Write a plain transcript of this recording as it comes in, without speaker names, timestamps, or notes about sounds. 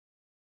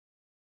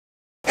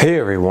Hey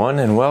everyone,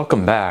 and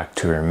welcome back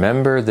to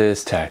Remember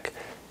This Tech.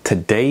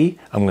 Today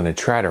I'm going to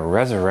try to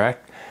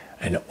resurrect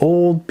an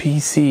old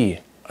PC,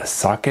 a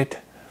Socket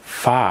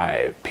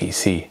 5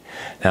 PC.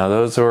 Now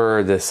those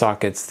were the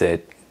sockets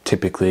that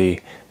typically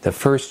the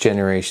first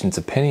generations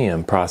of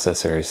Pentium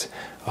processors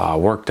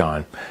worked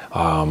on.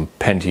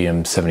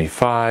 Pentium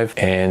 75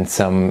 and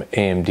some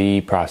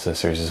AMD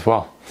processors as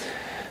well.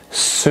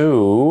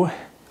 So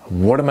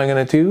what am I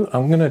going to do?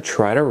 I'm going to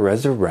try to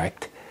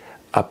resurrect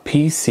a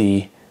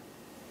PC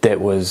that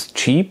was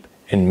cheap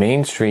and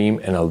mainstream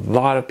and a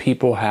lot of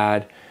people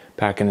had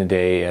back in the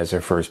day as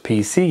their first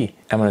PC.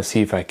 I'm going to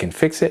see if I can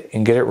fix it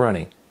and get it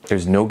running.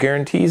 There's no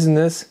guarantees in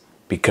this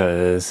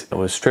because it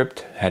was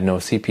stripped, had no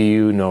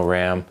CPU, no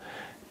RAM,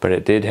 but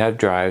it did have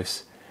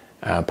drives,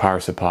 power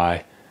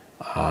supply,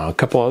 a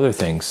couple other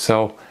things.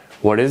 So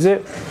what is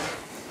it?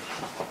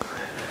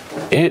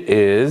 It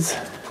is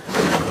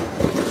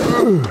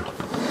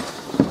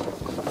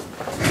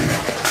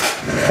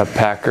a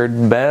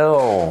Packard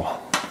Bell.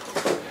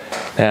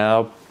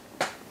 Now,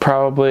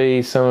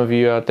 probably some of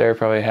you out there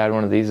probably had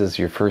one of these as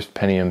your first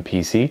Pentium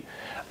PC.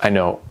 I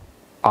know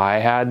I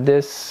had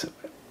this,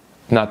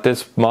 not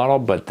this model,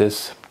 but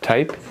this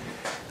type.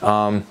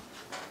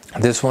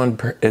 This one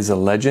is a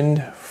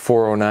Legend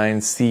 409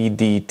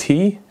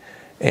 CDT,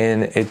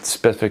 and its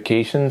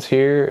specifications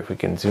here, if we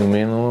can zoom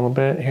in a little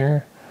bit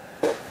here,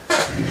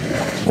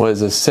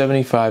 was a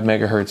 75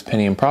 megahertz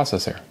Pentium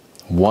processor,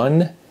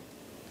 1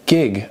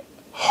 gig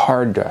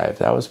hard drive.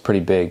 That was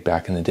pretty big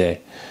back in the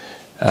day.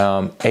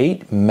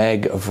 8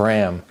 meg of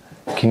RAM.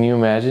 Can you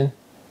imagine?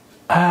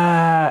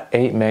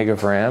 8 meg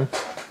of RAM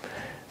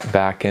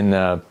back in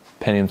the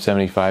Pentium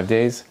 75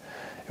 days.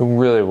 It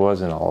really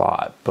wasn't a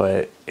lot,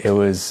 but it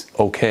was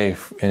okay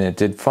and it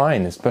did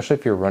fine, especially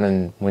if you're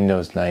running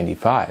Windows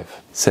 95. It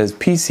says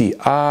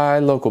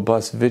PCI local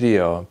bus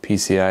video,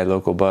 PCI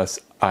local bus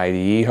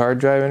IDE hard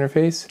drive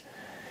interface.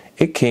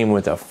 It came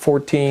with a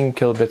 14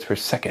 kilobits per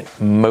second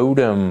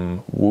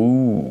modem.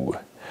 Woo!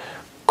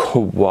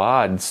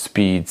 Quad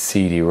speed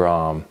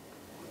CD-ROM.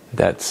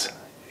 That's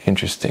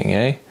interesting,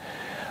 eh?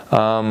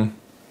 And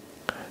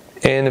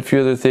a few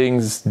other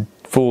things: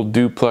 full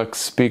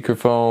duplex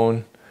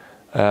speakerphone,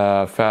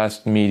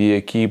 fast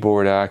media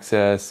keyboard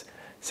access,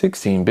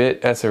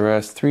 16-bit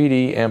SRS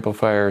 3D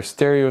amplifier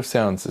stereo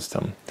sound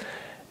system,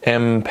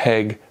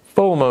 MPEG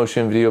full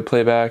motion video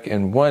playback,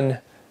 and 1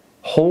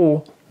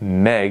 whole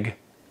meg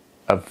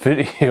of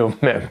video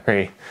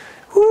memory.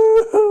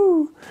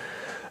 Woohoo!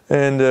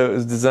 And it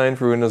was designed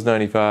for Windows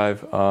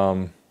 95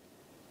 and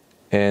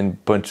a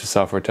bunch of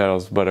software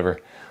titles, whatever.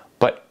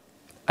 But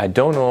I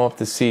don't know if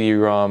the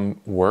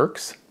CD-ROM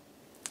works.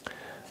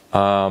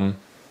 And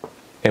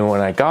when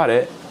I got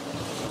it,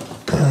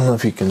 I don't know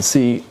if you can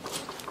see,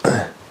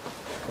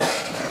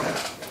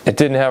 it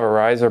didn't have a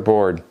riser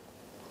board.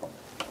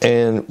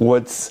 And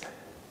what's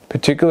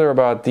particular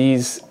about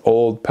these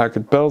old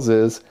Packard Bells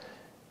is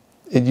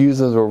it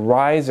uses a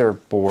riser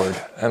board.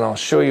 And I'll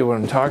show you what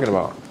I'm talking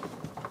about.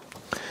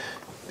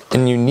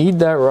 And you need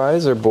that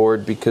riser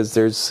board because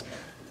there's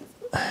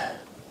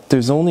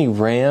only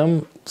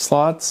RAM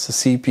slots, a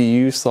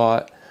CPU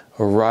slot,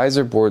 a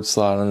riser board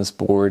slot on this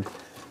board,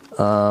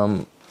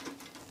 and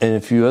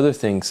a few other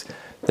things.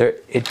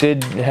 It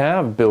did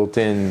have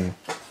built-in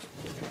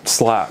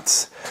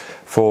slots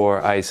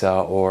for ISA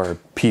or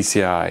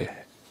PCI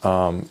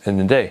in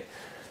the day.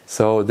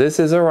 So this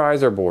is a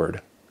riser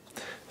board.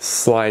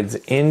 Slides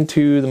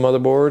into the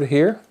motherboard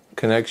here,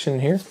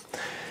 connection here.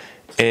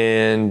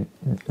 And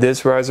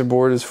this riser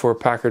board is for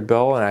Packard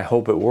Bell, and I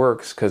hope it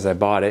works because I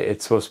bought it.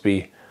 It's supposed to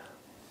be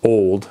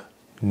old,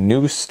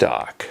 new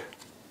stock.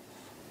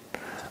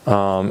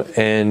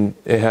 And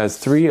it has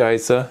 3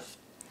 ISA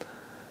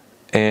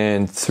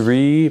and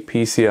 3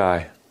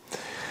 PCI.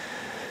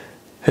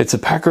 It's a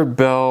Packard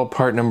Bell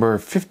part number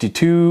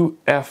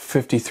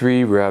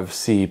 52F53 Rev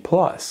C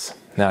Plus.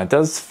 Now it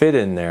does fit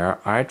in there.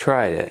 I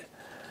tried it.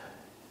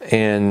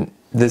 And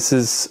this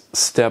is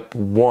step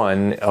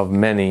 1 of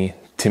many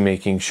to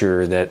making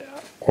sure that,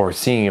 or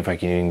seeing if I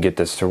can even get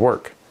this to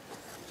work.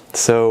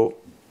 So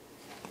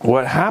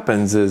what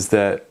happens is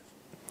that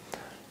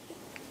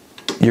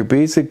you're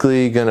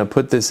basically going to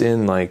put this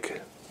in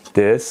like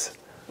this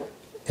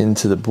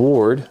into the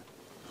board,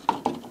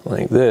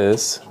 like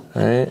this,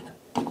 right?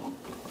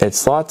 It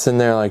slots in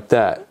there like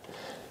that.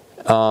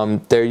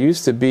 There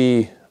used to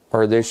be,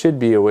 or there should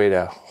be, a way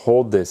to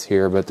hold this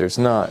here, but there's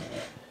not.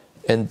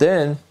 And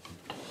then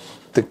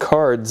the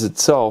cards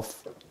itself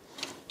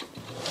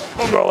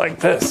will go like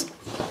this.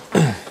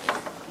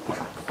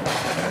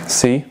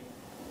 See?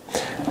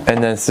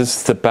 And then this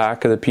is the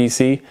back of the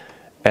PC,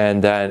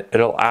 and then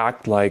it'll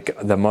act like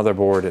the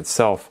motherboard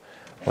itself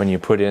when you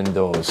put in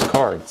those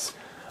cards.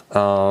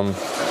 And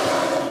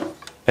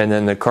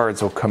then the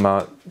cards will come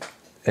out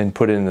and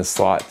put in the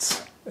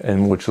slots,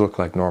 and which look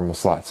like normal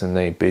slots, and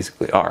they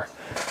basically are.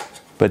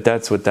 But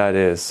that's what that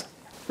is.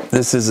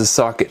 This is a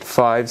Socket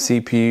 5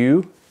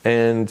 CPU,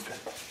 and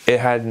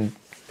it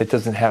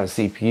doesn't have a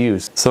CPU.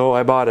 So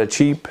I bought a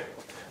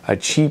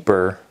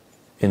cheaper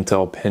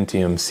Intel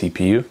Pentium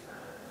CPU,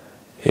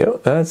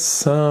 Yep,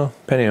 that's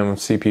Pentium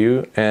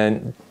CPU,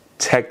 and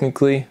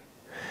technically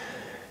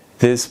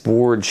this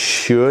board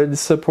should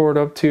support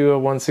up to a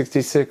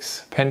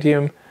 166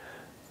 Pentium,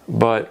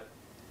 but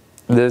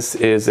this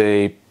is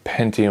a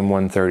Pentium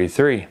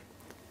 133.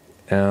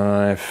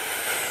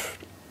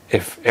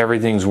 If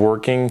everything's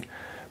working,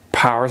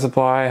 power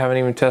supply I haven't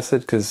even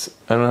tested because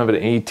I don't have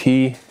an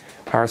AT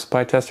power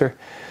supply tester,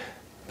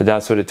 but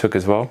that's what it took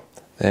as well,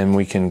 and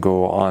we can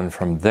go on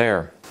from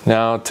there.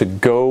 Now to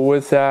go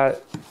with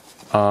that,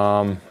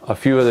 a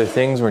few other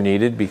things were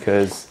needed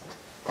because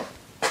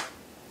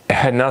it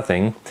had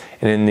nothing.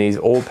 And in these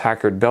old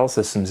Packard Bell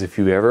systems, if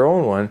you ever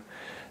own one,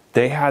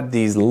 they had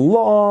these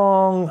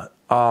long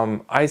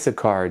ISA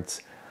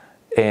cards,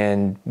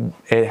 and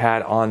it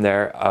had on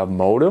there a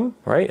modem,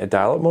 right? A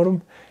dial-up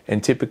modem,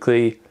 and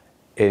typically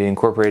it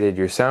incorporated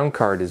your sound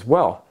card as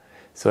well.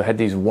 So it had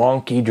these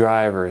wonky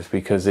drivers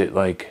because it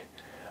like,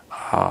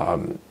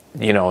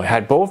 you know, it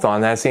had both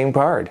on that same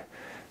card.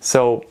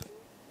 So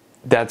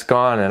that's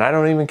gone, and I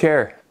don't even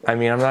care. I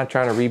mean, I'm not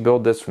trying to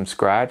rebuild this from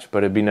scratch, but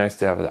it'd be nice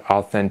to have the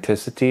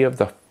authenticity of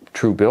the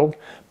true build,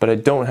 but I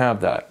don't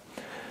have that.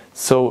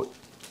 So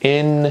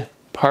in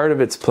part of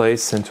its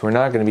place, since we're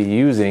not going to be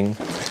using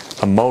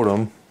a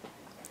modem,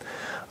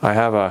 I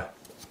have a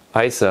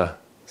ISA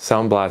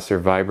Sound Blaster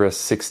Vibra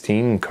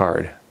 16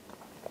 card,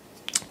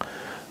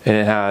 and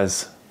it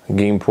has a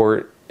gain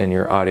port and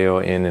your audio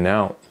in and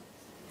out.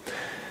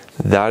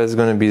 That is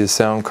going to be the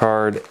sound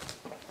card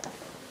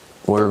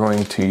we're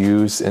going to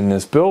use in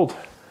this build.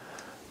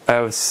 I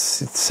have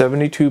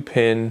 72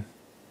 pin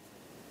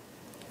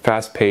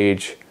fast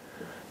page,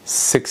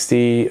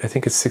 60, I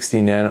think it's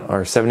 60 nano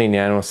or 70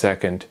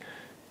 nanosecond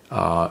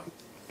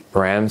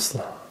RAMs,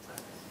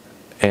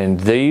 and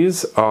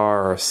these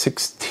are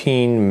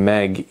 16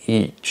 meg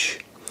each.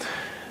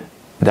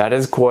 That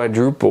is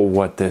quadruple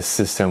what this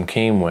system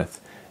came with.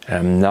 And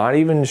I'm not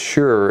even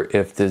sure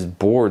if this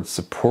board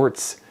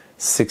supports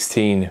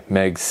 16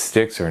 meg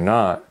sticks or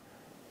not.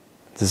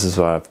 This is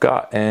what I've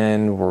got,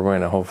 and we're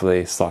going to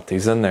hopefully slot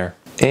these in there.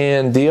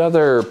 And the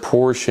other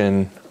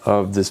portion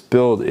of this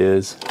build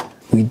is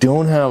we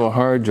don't have a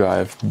hard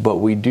drive, but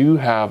we do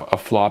have a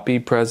floppy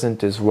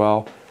present as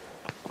well.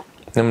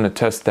 I'm going to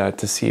test that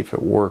to see if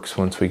it works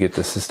once we get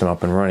the system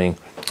up and running.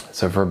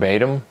 It's a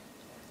Verbatim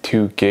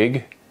 2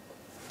 gig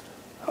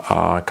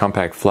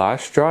compact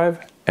flash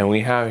drive, and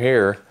we have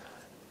here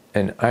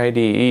an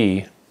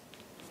IDE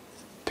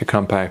to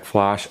compact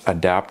flash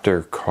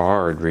adapter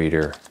card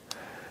reader.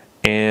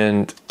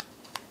 And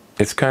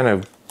it's kind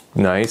of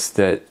nice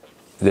that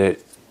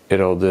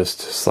it'll just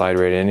slide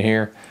right in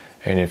here,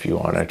 and if you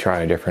want to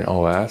try a different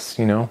OS,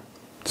 you know,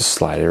 just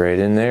slide it right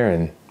in there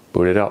and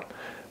boot it up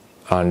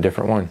on a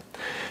different one.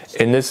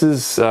 And this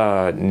is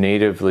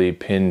natively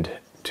pinned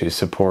to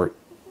support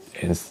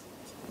in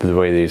the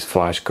way these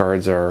flash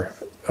cards are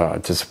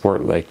to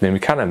support, like they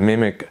kind of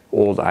mimic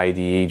old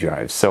IDE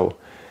drives, so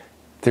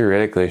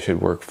theoretically it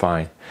should work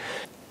fine.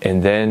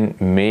 And then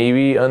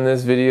maybe on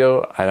this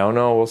video, I don't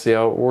know, we'll see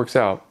how it works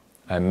out,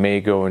 I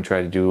may go and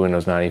try to do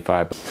Windows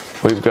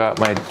 95. We've got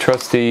my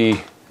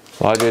trusty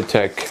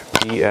Logitech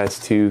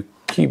PS2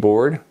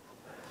 keyboard,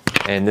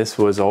 and this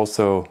was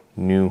also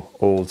new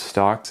old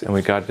stocks, and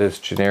we got this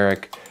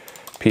generic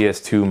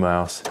PS2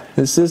 mouse.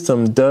 This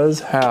system does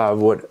have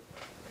what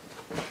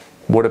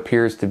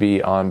appears to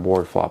be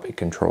onboard floppy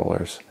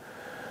controllers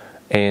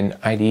and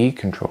IDE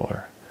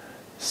controller,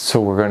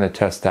 so we're going to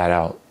test that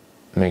out,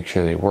 make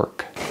sure they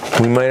work.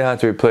 We might have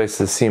to replace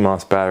the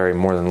CMOS battery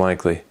more than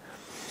likely.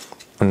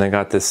 And I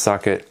got this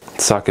socket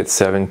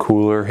 7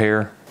 cooler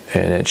here,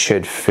 and it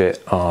should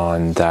fit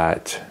on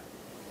that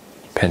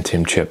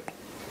Pentium chip,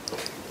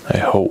 I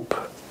hope.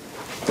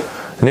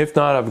 And if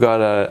not, I've got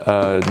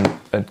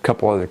a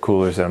couple other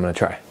coolers that I'm going to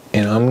try.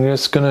 And I'm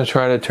just going to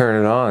try to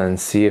turn it on and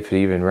see if it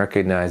even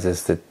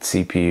recognizes the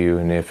CPU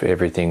and if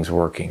everything's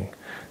working.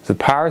 If the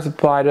power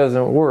supply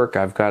doesn't work,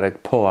 I've got to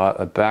pull out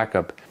a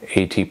backup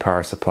AT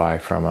power supply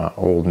from an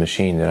old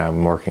machine that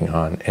I'm working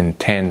on in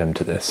tandem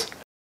to this.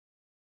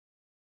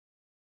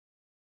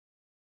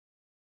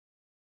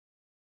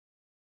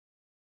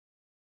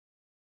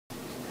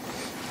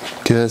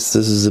 Guess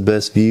this is the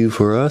best view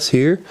for us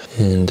here,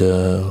 and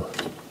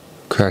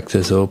crack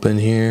this open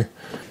here,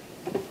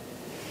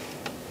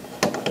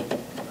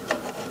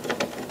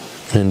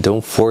 and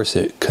don't force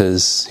it,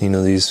 because you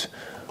know these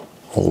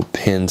old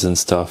pins and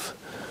stuff,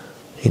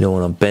 you don't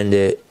want to bend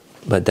it,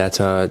 but that's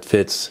how it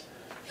fits.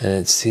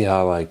 And see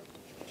how like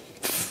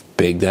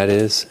big that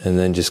is, and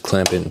then just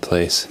clamp it in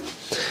place.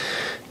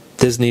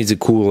 This needs a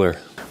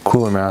cooler.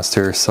 Cooler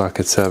Master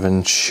socket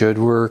 7 should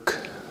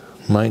work,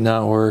 might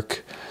not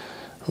work.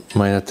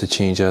 Might have to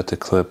change out the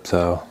clip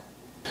though.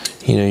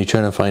 You know, you're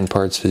trying to find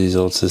parts for these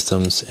old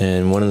systems,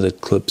 and one of the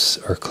clips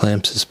or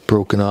clamps is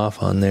broken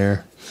off on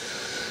there,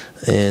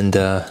 and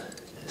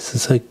it's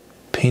just like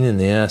pain in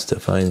the ass to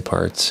find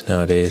parts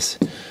nowadays.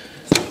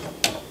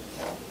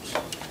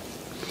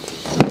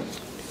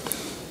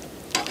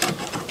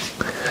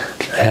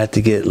 I had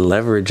to get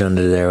leverage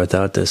under there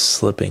without this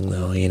slipping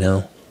though, you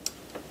know.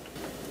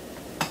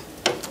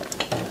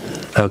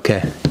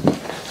 Okay,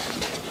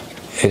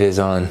 it is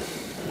on.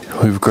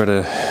 We've got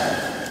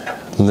a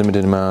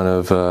limited amount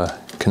of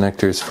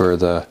connectors for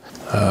the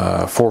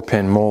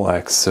 4-pin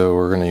Molex, so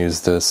we're going to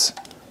use this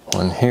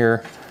one here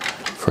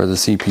for the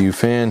CPU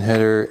fan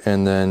header,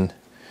 and then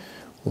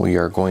we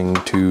are going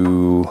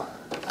to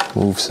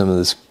move some of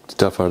this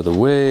stuff out of the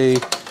way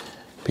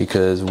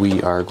because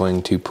we are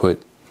going to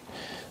put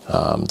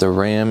the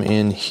RAM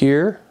in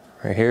here.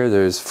 Right here,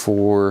 there's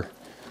 4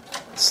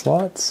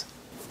 slots.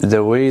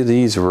 The way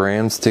these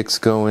RAM sticks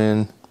go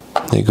in,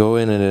 they go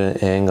in at an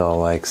angle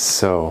like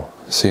so.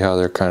 See how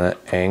they're kind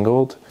of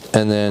angled?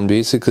 And then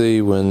basically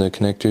when the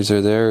connectors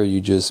are there, you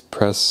just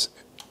press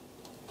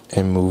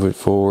and move it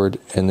forward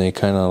and they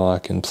kind of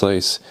lock in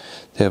place.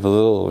 They have a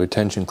little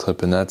retention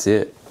clip and that's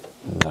it.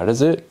 That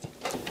is it.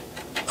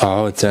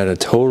 Oh, it's at a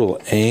total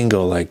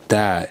angle like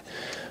that.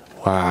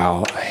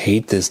 Wow, I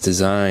hate this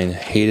design. I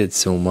hate it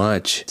so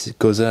much. It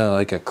goes at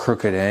like a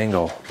crooked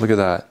angle. Look at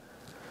that.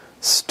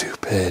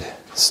 Stupid.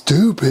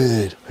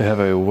 Stupid. We have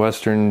a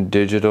Western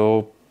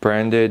Digital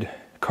branded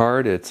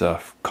card. It's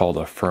called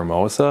a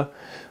Formosa.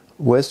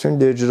 Western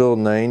Digital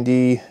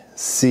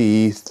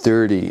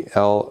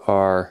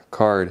 90C30LR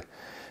card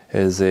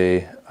is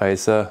a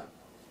ISA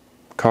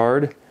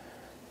card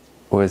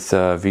with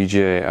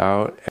VGA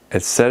out.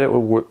 It said it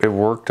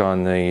worked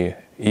on the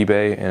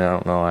eBay, and I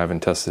don't know, I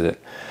haven't tested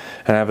it.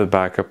 And I have a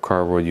backup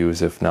card we'll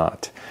use if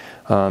not.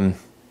 The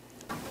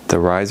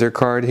riser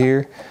card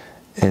here,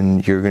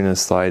 and you're gonna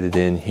slide it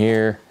in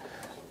here,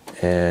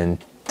 and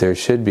there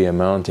should be a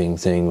mounting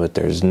thing, but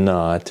there's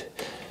not.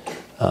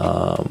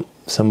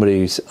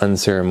 Somebody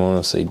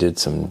unceremoniously did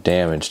some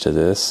damage to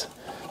this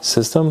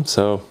system.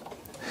 So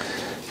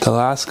the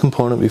last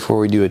component before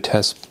we do a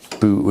test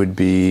boot would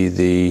be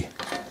the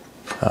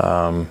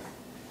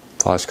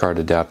flash card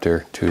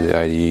adapter to the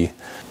IDE.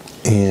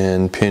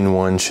 And pin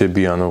 1 should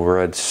be on the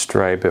red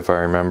stripe if I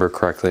remember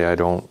correctly. I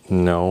don't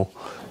know.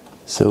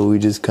 So we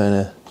just kind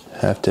of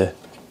have to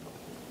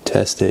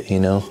test it, you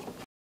know.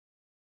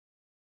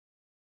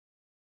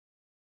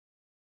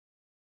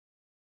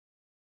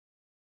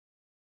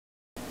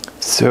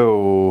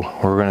 So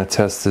we're going to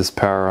test this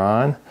power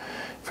on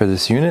for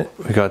this unit.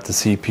 We got the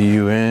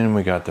CPU in,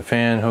 we got the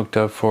fan hooked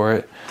up for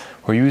it.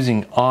 We're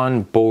using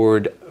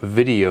onboard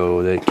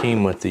video that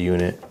came with the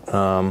unit.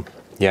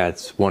 Yeah,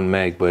 it's 1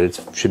 meg, but it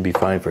should be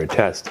fine for a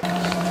test.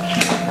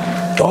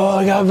 Oh,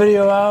 I got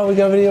video out, we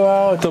got video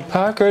out. The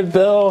Packard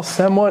Bell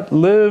somewhat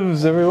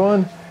lives,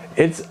 everyone.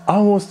 It's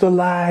almost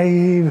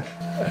alive.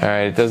 All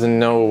right, it doesn't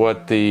know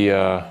what the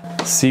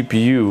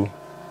CPU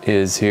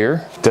is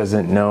here.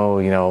 Doesn't know,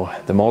 you know,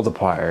 the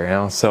multiplier, you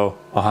know, so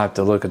I'll have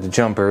to look at the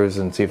jumpers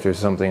and see if there's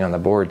something on the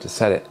board to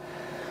set it.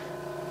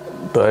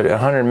 But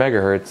 100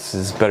 megahertz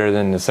is better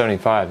than the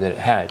 75 that it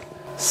had.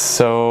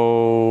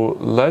 So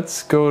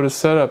let's go to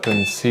setup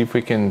and see if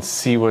we can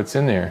see what's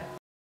in there.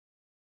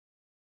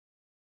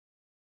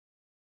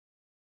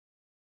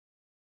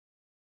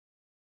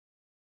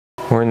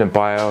 We're in the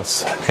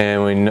BIOS,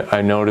 and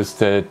I noticed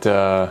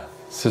that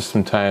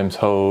system time's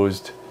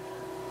hosed,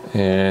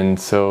 and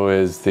so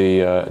is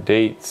the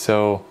date.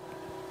 So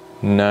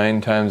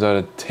 9 times out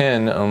of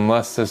 10,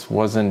 unless this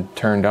wasn't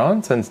turned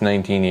on since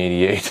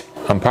 1988.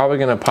 I'm probably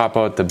going to pop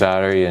out the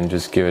battery and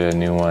just give it a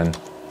new one.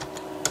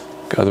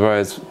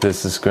 Otherwise,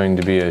 this is going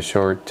to be a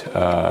short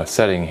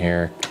setting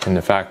here, and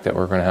the fact that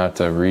we're going to have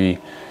to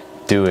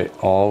redo it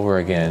all over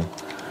again.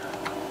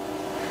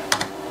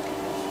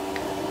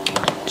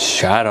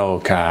 Shadow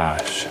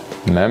cache,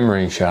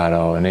 memory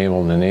shadow,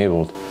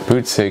 enabled.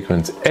 Boot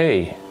sequence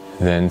A,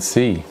 then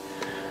C.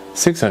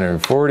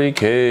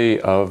 640K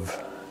of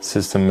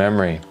system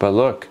memory. But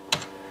look,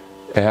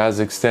 it has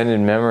extended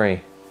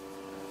memory.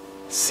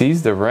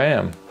 C's the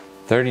RAM,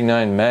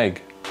 39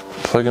 meg.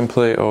 Plug and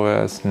play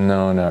OS,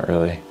 no, not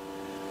really.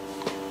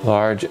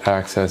 Large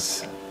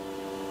access.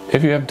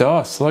 If you have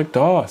DOS, select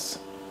DOS.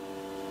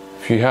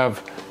 If you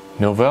have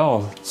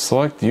Novell,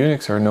 select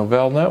Unix or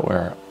Novell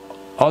NetWare.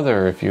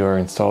 Other if you are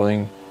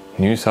installing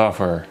new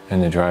software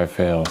and the drive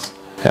fails.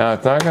 Now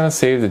it's not going to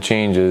save the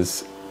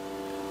changes,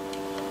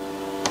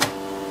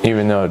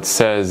 even though it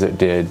says it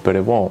did, but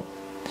it won't.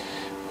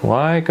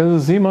 Why?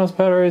 Because the CMOS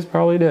battery is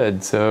probably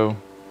dead. So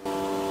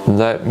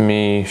let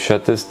me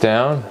shut this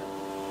down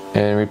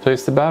and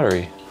replace the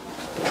battery.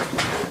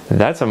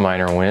 That's a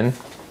minor win.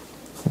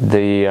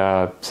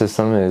 The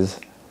system is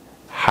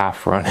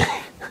half running.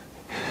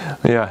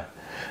 Yeah,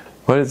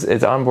 but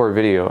it's onboard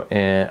video,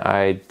 and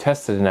I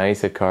tested an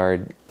ISA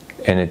card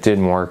and it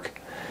didn't work.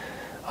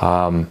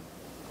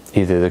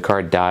 Either the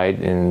card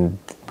died and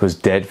was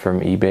dead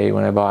from eBay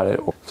when I bought it.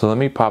 So let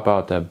me pop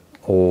out the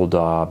old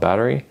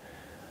battery.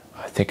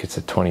 I think it's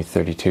a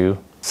 2032.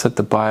 Set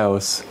the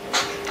BIOS.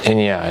 And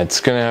yeah,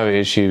 it's gonna have an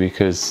issue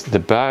because the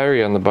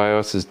battery on the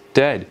BIOS is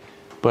dead,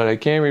 but I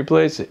can't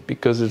replace it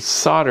because it's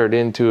soldered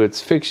into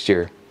its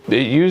fixture.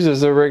 It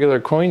uses a regular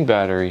coin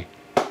battery,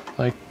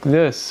 like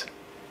this,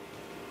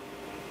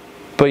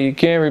 but you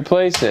can't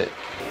replace it.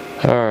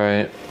 All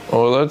right,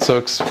 well that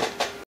sucks.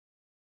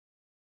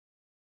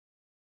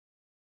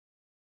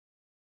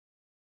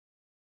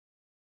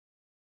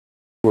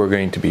 We're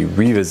going to be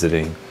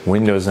revisiting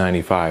Windows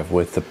 95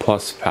 with the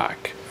Plus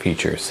Pack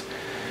features.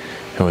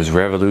 It was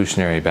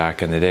revolutionary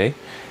back in the day,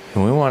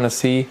 and we want to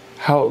see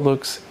how it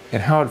looks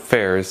and how it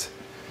fares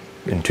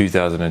in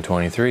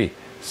 2023.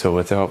 So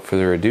without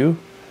further ado,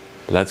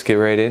 let's get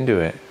right into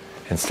it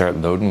and start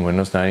loading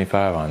Windows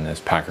 95 on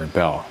this Packard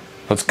Bell.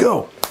 Let's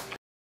go!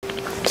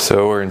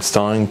 So we're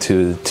installing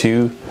to the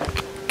 2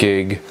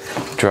 gig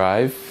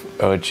drive,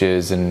 which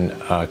is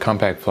a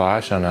compact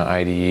flash on an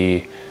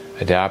IDE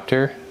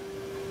adapter.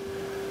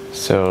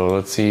 So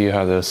let's see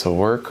how this will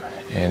work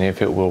and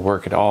if it will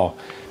work at all.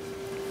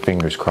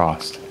 Fingers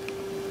crossed.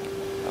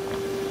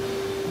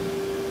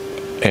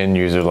 End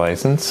user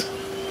license.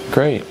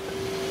 Great.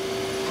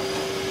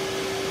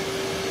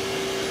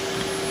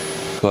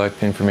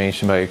 Select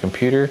information about your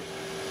computer.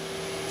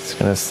 It's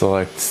going to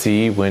select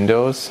C,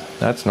 Windows.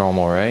 That's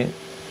normal, right?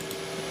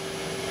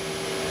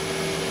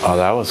 Oh,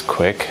 that was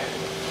quick.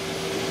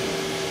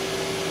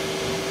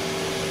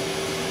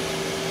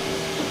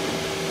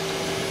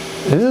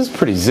 This is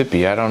pretty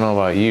zippy. I don't know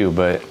about you,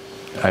 but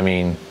I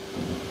mean,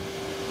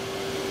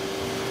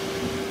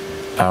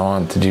 I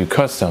want to do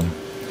custom.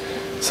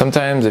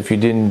 Sometimes if you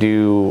didn't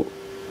do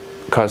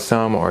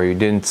custom or you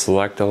didn't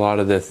select a lot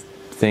of the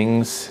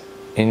things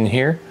in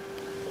here,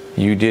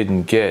 you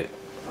didn't get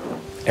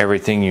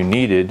everything you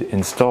needed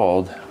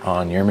installed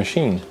on your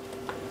machine.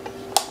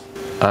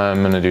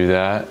 I'm gonna do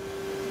that.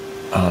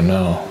 Oh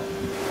no.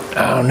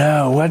 Oh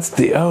no, what's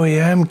the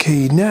OEM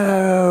key?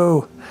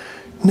 No!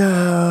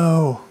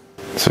 No!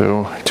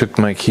 So I took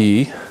my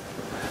key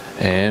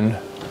and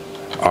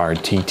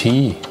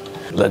RTT.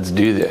 Let's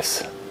do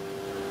this.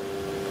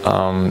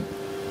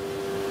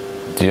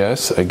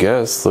 Yes, I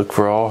guess look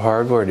for all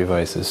hardware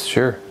devices.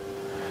 Sure.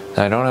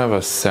 I don't have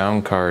a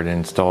sound card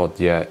installed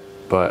yet,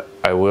 but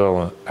I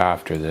will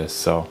after this.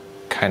 So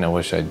kind of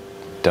wish I'd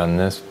done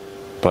this,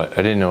 but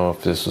I didn't know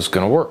if this was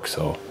going to work.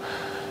 So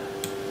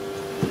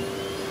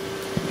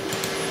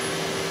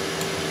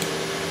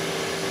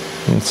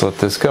let's let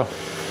this go.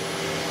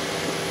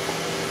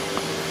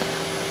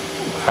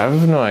 I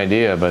have no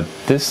idea, but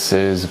this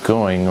is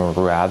going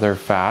rather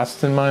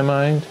fast in my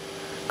mind.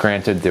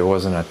 Granted, there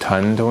wasn't a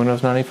ton to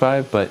Windows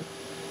 95, but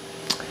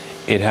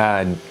it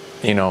had,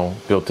 you know,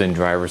 built-in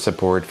driver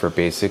support for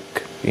basic,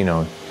 you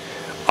know,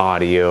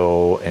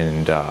 audio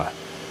and,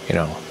 you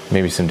know,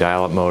 maybe some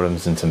dial-up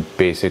modems and some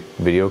basic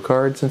video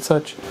cards and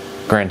such.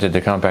 Granted,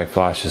 the compact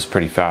flash is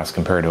pretty fast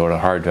compared to what a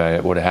hard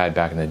drive would have had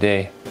back in the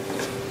day.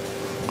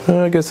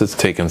 I guess it's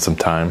taken some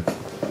time.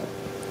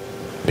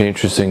 Be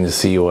interesting to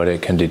see what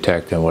it can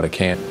detect and what it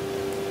can't.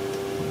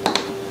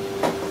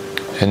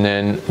 And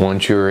then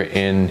once you were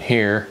in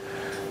here,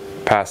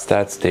 past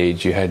that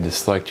stage, you had to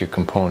select your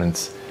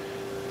components.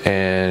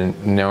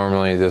 And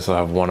normally this will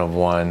have 1 of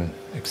 1,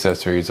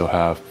 accessories will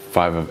have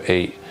 5 of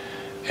 8.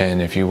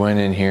 And if you went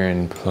in here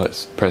and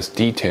press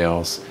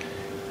details,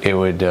 it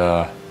would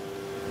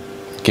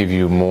give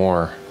you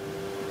more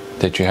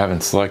that you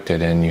haven't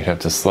selected, and you'd have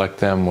to select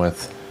them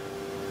with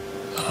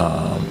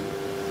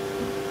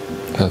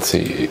let's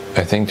see,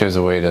 I think there's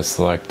a way to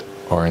select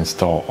or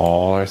install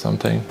all or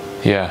something.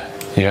 Yeah,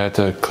 you have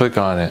to click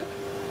on it.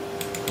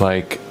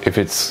 Like if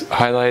it's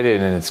highlighted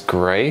and it's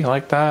gray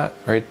like that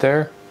right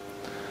there,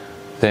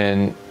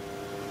 then,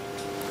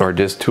 or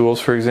disk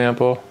tools for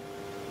example,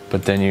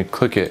 but then you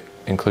click it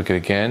and click it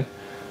again,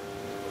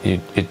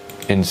 it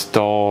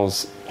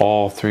installs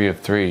all 3 of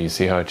 3. You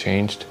see how it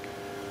changed?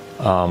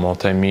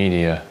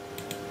 Multimedia.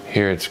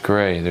 Here it's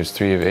gray, there's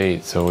 3 of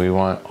 8, so we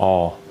want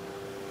all.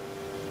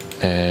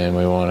 And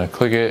we want to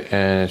click it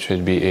and it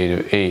should be 8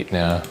 of 8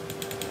 now.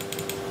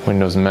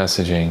 Windows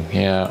messaging,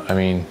 yeah, I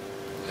mean,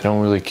 I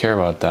don't really care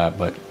about that,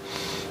 but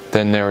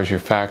then there was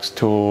your fax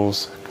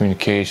tools,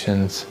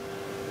 communications,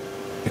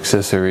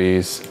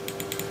 accessories,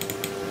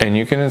 and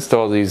you can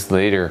install these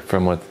later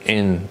from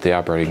within the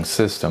operating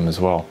system as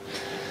well.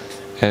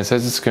 And it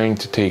says it's going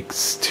to take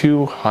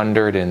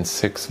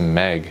 206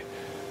 meg.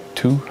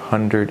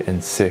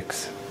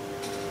 206.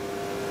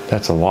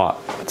 That's a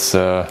lot. Let's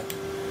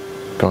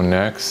go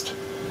next.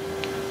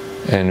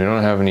 And we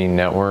don't have any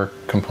network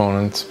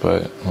components,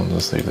 but we'll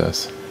just leave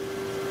this.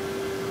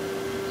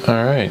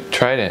 Alright,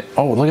 tried it.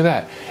 Oh, look at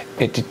that.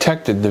 It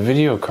detected the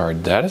video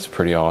card. That is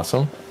pretty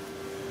awesome.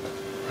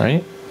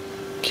 Right?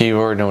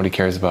 Keyboard, nobody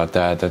cares about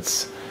that.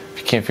 That's, if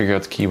you can't figure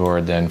out the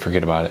keyboard, then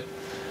forget about it.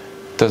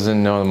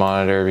 Doesn't know the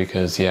monitor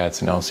because, yeah,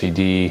 it's an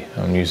LCD.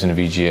 I'm using a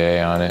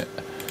VGA on it.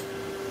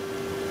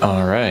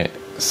 Alright,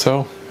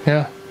 so,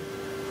 yeah.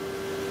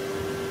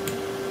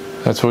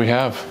 That's what we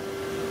have.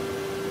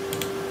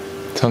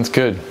 Sounds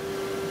good.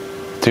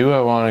 Do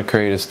I want to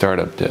create a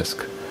startup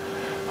disk?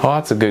 Well,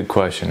 that's a good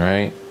question,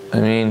 right? I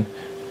mean,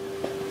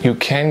 you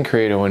can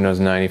create a Windows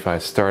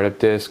 95 startup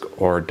disk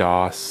or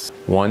DOS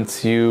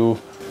once you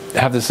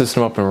have the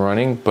system up and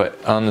running,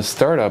 but on the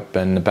startup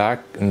and the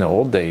back in the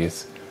old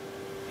days,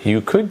 you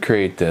could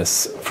create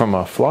this from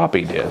a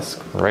floppy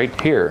disk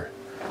right here.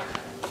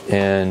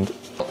 And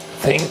I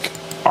think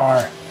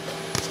our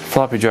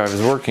floppy drive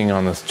is working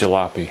on this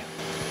jalopy.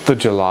 The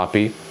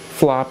jalopy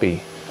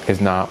floppy is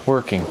not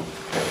working.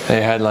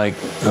 They had like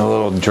a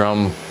little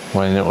drum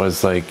when it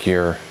was like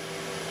your,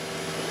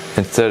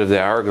 instead of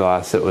the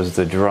hourglass, it was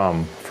the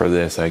drum for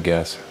this, I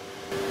guess.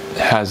 It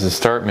has the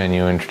start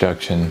menu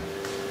introduction.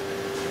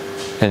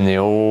 And the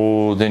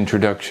old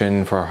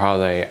introduction for how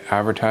they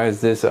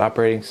advertised this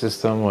operating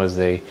system was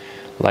they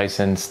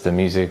licensed the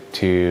music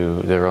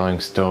to the Rolling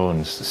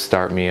Stones,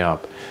 Start Me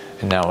Up.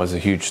 And that was a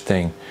huge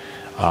thing.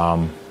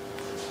 And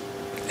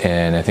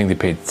I think they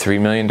paid $3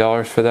 million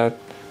for that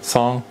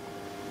song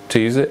to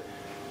use it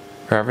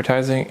for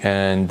advertising.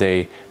 And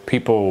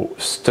people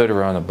stood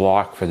around the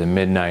block for the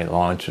midnight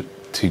launch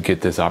to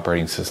get this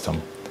operating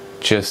system,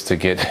 just to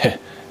get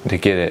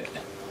it,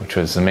 which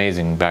was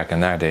amazing back in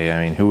that day.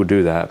 I mean, who would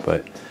do that?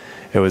 But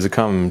it was a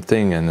common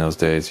thing in those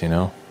days, you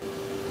know.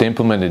 They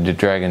implemented the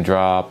drag and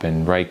drop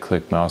and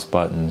right-click mouse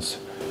buttons,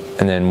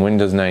 and then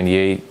Windows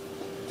 98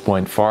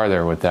 went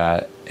farther with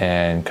that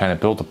and kind of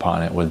built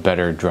upon it with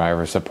better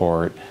driver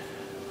support,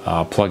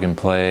 plug and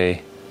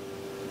play.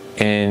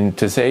 And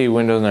to say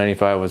Windows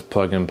 95 was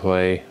plug and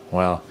play,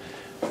 well,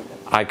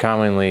 I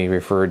commonly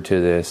referred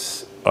to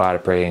this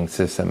operating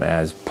system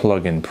as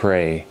plug and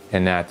pray,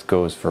 and that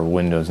goes for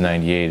Windows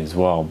 98 as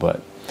well,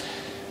 but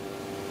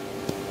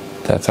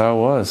that's how it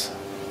was.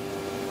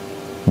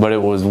 But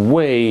it was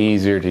way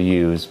easier to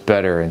use,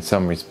 better in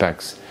some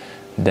respects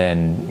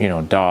than, you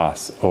know,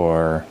 DOS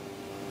or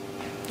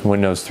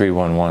Windows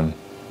 3.1.1.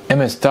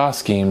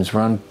 MS-DOS games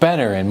run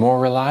better and more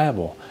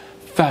reliable.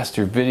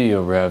 Faster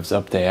video revs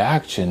up the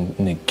action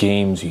in the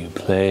games you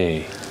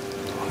play.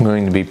 I'm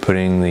going to be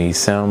putting the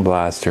Sound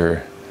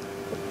Blaster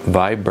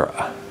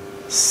Vibra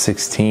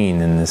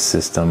 16 in this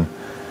system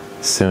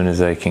as soon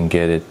as I can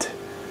get it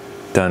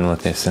done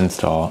with this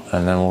install,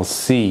 and then we'll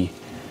see,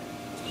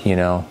 you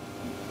know,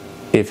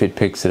 if it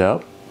picks it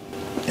up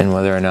and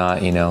whether or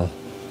not, you know,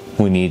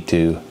 we need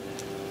to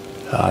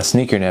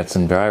sneaker net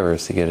some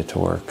drivers to get it to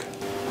work.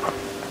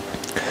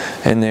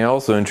 And they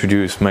also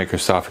introduced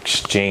Microsoft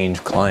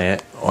Exchange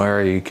client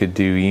where you could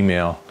do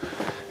email.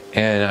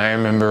 And I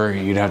remember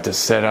you'd have to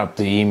set up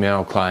the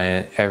email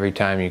client every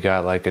time you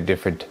got like a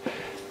different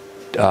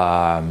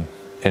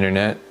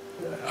internet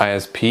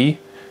ISP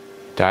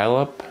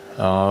dial-up.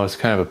 Oh, it was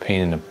kind of a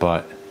pain in the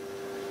butt.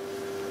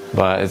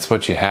 But it's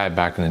what you had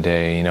back in the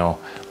day, you know.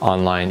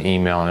 Online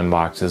email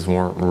inboxes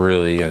weren't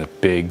really a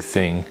big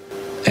thing.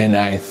 And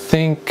I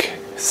think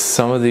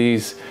some of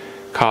these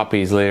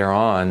copies later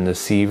on, the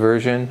C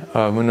version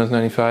of Windows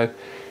 95,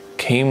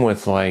 came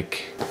with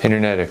like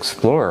Internet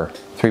Explorer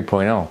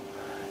 3.0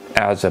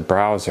 as a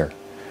browser.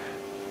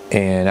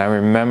 And I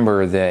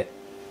remember that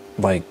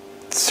like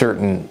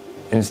certain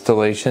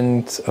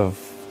installations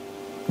of,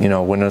 you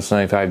know, Windows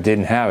 95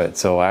 didn't have it,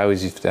 so I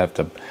always used to have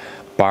to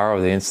borrow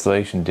the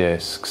installation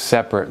disk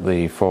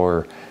separately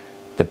for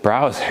the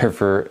browser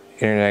for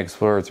Internet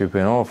Explorer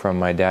 3.0 from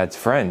my dad's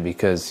friend,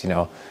 because, you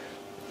know,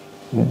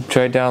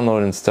 try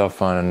downloading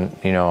stuff on,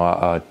 you know,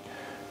 a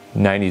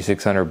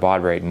 9600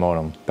 baud rate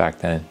modem back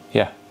then.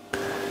 Yeah,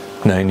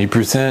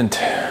 90%.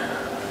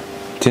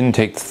 Didn't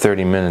take the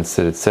 30 minutes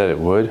that it said it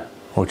would,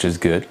 which is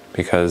good,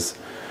 because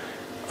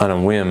on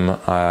a whim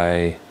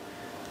I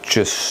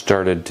just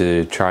started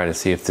to try to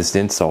see if this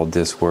install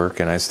disk work,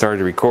 and I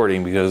started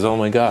recording because, oh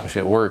my gosh,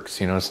 it works,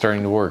 you know, it's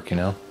starting to work, you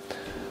know.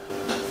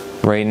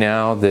 Right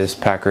now this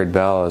Packard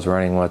Bell is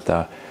running with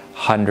a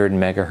 100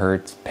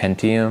 megahertz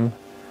Pentium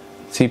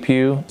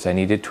CPU. So I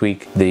need to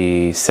tweak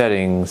the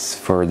settings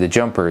for the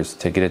jumpers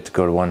to get it to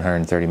go to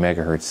 130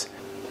 megahertz.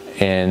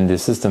 And the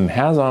system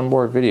has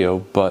onboard video,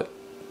 but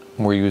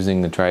we're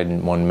using the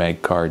Trident 1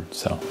 meg card.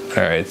 So,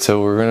 alright,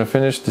 so we're gonna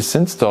finish this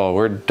install.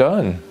 We're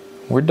done.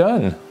 We're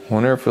done.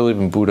 Wonder if it'll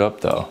even boot up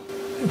though.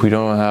 We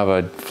don't have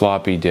a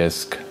floppy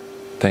disk.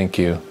 Thank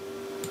you.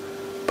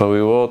 But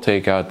we will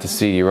take out the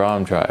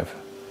CD-ROM drive.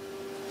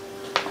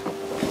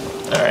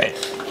 Alright.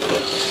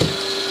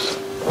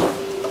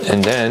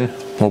 And then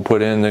we'll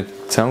put in the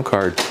sound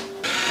card.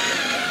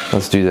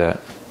 Let's do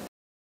that.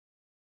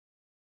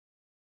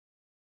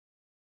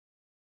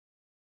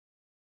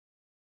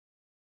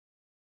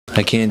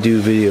 I can't do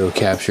video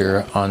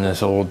capture on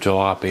this old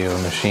jalopy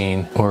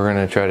machine. We're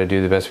gonna try to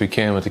do the best we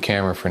can with the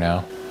camera for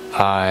now.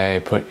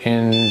 I put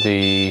in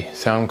the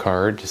sound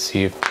card to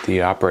see if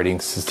the operating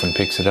system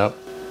picks it up,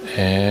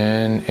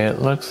 and it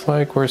looks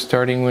like we're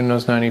starting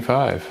Windows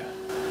 95.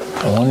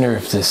 I wonder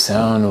if this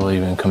sound will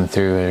even come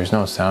through. There's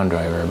no sound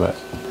driver, but...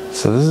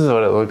 So this is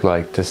what it looked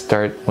like to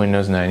start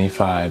Windows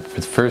 95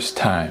 for the first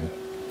time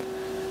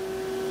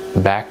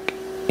back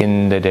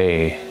in the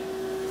day.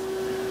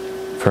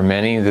 For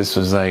many, this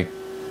was like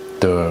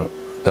the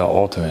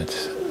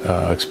ultimate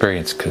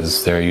experience,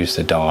 because they're used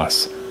to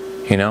DOS,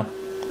 you know?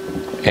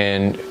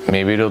 And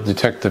maybe it'll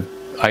detect the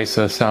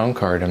ISA sound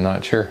card, I'm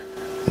not sure.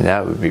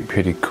 That would be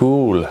pretty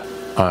cool.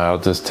 I'll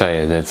just tell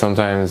you that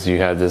sometimes you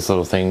had this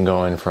little thing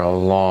going for a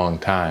long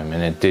time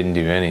and it didn't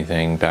do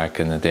anything back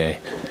in the day.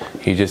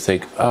 You just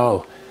think,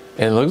 oh,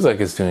 it looks like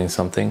it's doing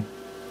something.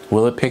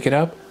 Will it pick it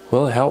up?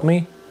 Will it help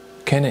me?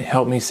 Can it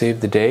help me save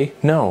the day?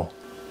 No,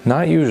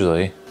 not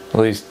usually. At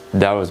least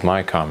that was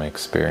my common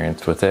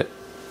experience with it.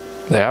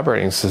 The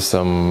operating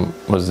system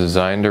was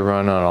designed to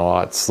run on a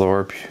lot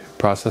slower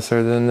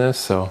processor than this,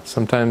 so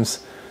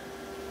sometimes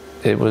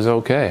it was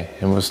okay.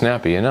 It was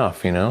snappy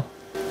enough, you know.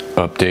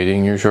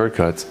 Updating your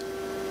shortcuts.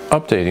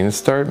 Updating the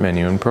start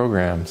menu and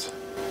programs.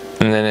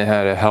 And then it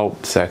had a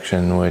help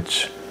section,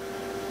 which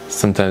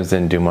sometimes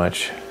didn't do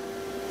much.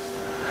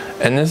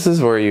 And this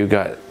is where you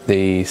got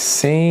the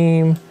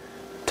same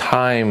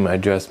time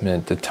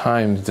adjustment, the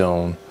time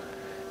zone.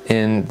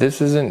 And this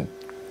isn't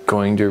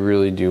going to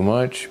really do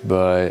much,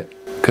 but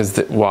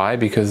why?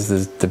 Because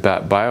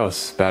the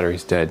BIOS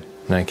battery's dead,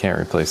 and I can't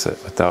replace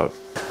it without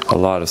a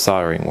lot of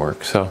soldering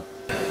work. So,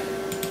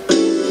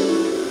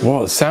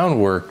 well, the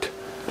sound worked.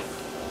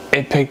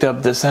 It picked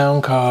up the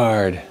sound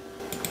card.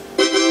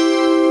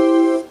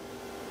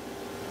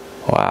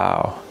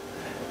 Wow.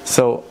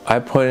 So I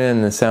put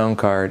in the sound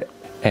card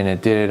and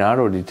it did an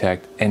auto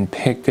detect and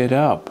picked it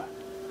up.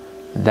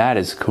 That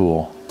is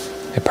cool.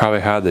 It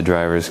probably had the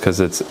drivers because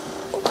it's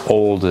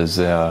old as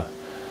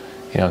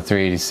you know,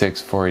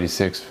 386,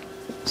 486.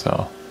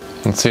 So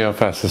let's see how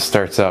fast this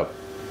starts up.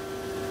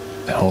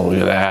 Oh, look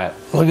at that.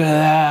 Look at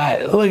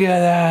that. Look at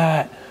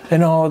that.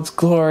 In all its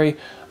glory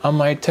on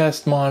my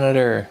test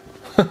monitor.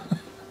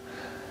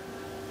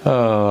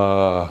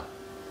 Oh,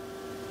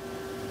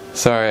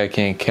 sorry I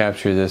can't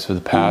capture this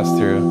with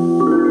pass-through.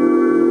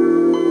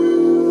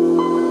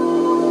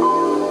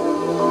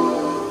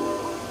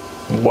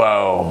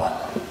 Whoa,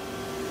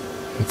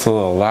 it's a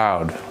little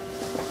loud.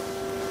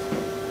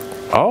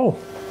 Oh,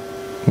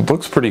 it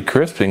looks pretty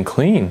crisp and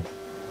clean.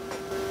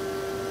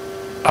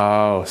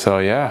 Oh, so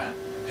yeah,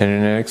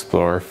 Internet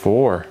Explorer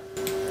 4.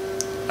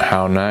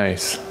 How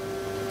nice.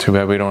 Too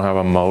bad we don't have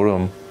a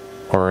modem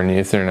or an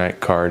Ethernet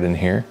card in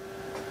here.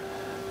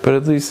 But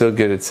at least they'll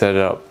get it set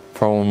up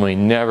for when we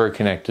never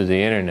connect to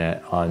the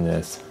internet on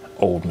this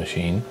old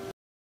machine.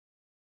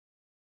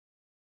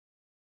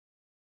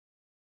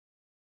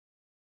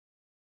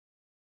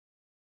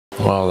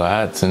 Well,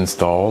 that's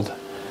installed,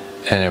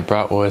 and it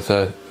brought with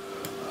a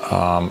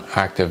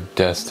active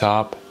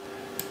desktop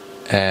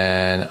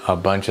and a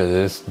bunch of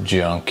this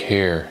junk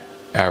here.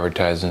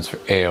 Advertisements for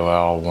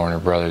AOL, Warner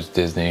Brothers,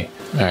 Disney.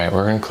 Alright,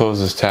 we're going to close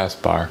this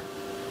taskbar.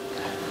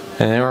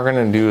 And then we're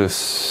going to do a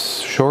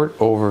short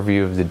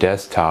overview of the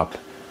desktop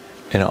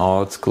in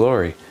all its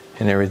glory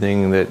and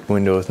everything that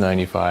Windows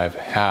 95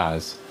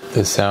 has.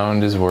 The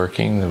sound is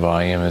working, the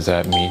volume is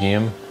at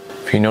medium.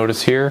 If you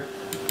notice here,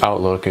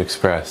 Outlook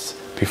Express.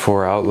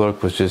 Before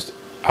Outlook was just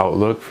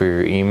Outlook for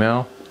your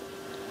email,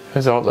 it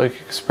was Outlook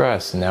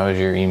Express, and that was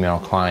your email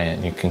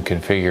client. You can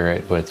configure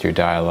it with your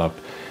dial-up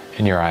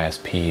and your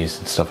ISPs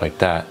and stuff like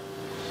that.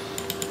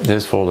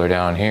 This folder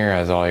down here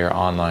has all your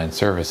online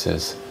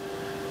services.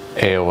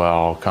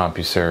 AOL,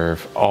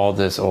 CompuServe, all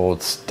this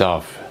old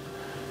stuff.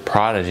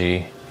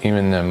 Prodigy,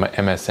 even the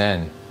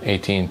MSN,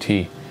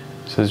 AT&T.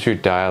 So this is your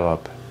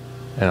dial-up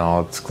in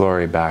all its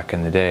glory back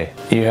in the day.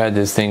 You had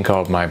this thing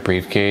called My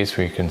Briefcase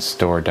where you can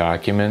store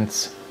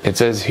documents. It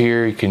says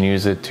here you can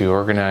use it to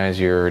organize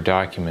your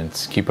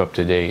documents, keep up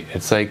to date.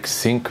 It's like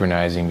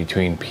synchronizing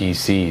between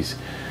PCs.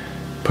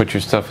 Put your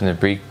stuff in the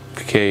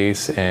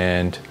briefcase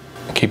and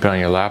keep it on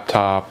your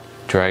laptop,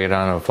 drag it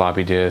onto a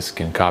floppy disk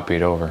and copy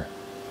it over.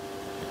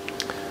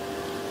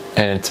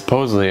 And it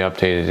supposedly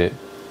updated it,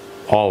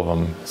 all of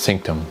them,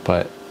 synced them.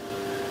 But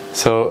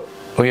so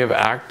we have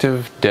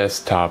active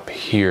desktop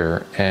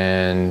here,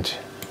 and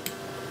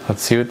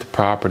let's see what the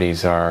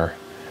properties are.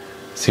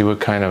 See what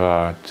kind of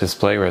a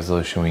display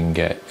resolution we can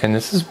get. And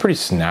this is a pretty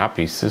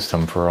snappy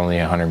system for only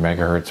 100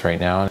 megahertz right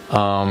now.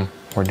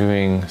 We're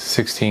doing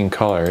 16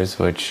 colors,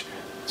 which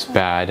is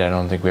bad. I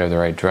don't think we have the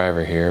right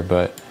driver here,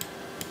 but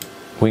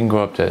we can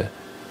go up to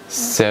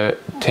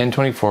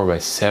 1024 by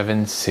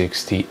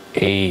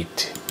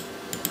 768.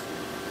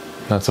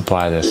 Let's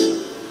apply this.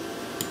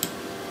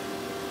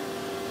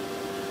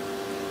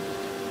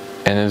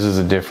 And this is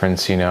a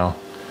difference, you know.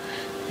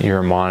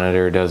 Your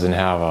monitor doesn't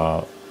have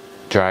a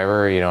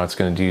driver, you know, it's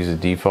going to use a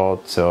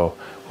default. So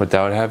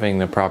without having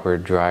the proper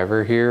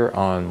driver here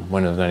on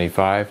Windows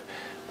 95,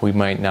 we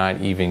might not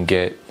even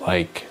get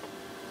like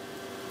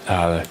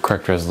the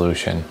correct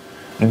resolution.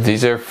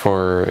 These are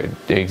for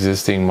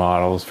existing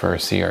models for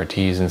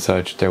CRTs and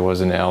such. There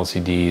wasn't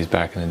LCDs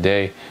back in the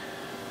day.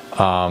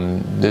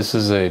 This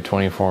is a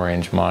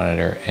 24-inch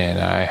monitor, and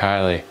I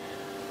highly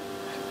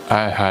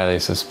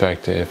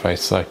suspect that if I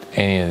select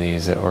any of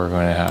these that we're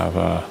going to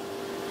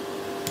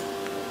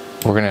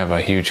have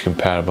a huge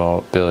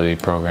compatibility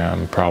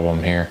program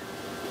problem here.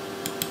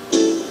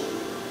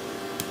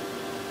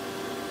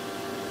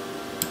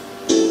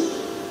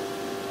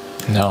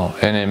 No,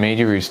 and it made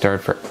you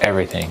restart for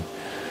everything.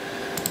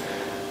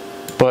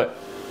 But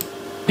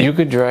you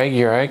could drag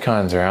your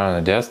icons around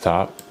on the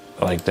desktop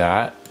like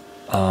that.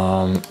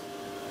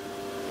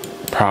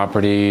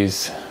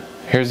 Properties.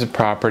 Here's the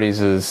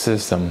properties of the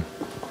system.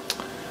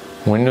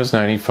 Windows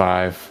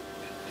 95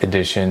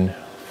 edition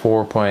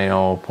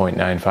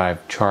 4.0.95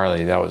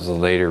 Charlie. That was a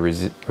later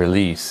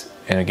release.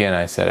 And again,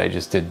 I said I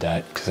just did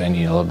that because I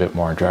need a little bit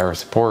more driver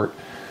support.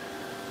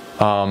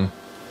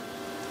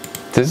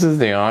 This is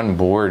the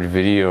onboard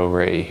video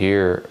right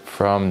here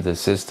from the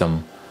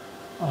system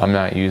I'm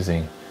not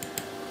using,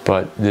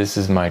 but this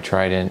is my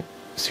Trident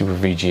Super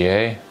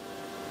VGA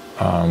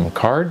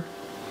card,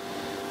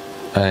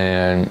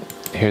 and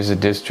here's a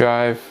disk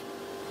drive,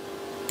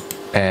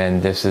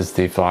 and this is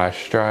the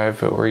flash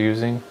drive that we're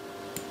using.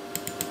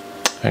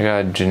 I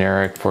got a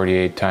generic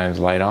 48 times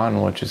light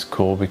on, which is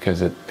cool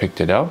because it picked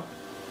it up.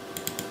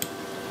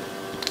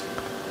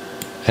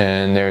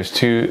 And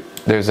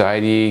there's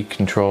IDE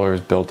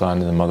controllers built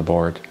onto the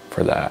motherboard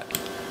for that,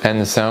 and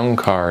the sound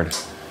card.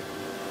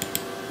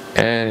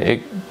 And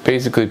it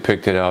basically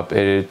picked it up.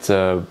 It's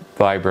a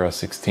Vibra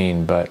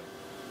 16, but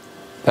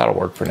that'll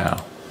work for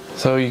now.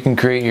 So you can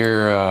create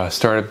your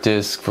startup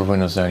disk for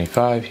Windows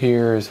 95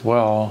 here as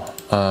well.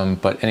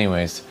 But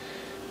anyways,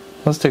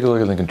 let's take a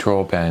look at the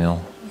control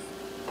panel.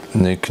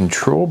 In the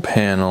control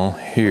panel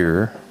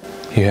here,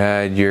 you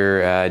had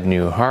your add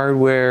new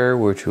hardware,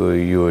 which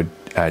you would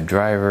add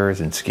drivers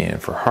and scan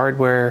for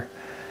hardware.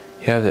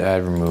 You have the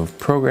add remove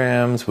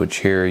programs, which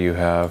here you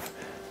have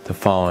the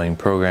following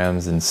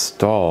programs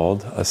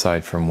installed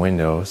aside from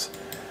Windows.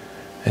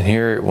 And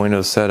here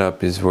Windows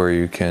setup is where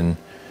you can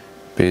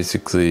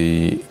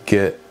basically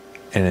get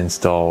and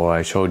install what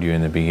I showed you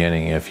in the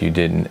beginning if you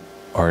didn't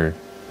or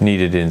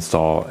needed to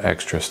install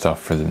extra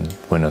stuff for the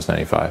Windows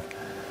 95.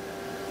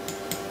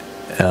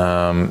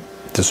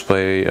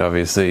 Display,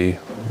 obviously,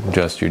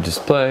 adjust your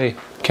display,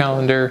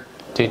 calendar,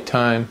 date,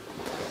 time,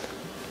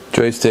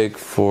 joystick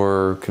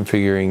for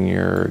configuring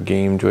your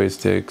game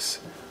joysticks,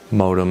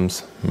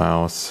 modems,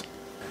 mouse.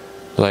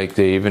 Like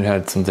they even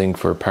had something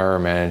for power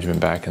management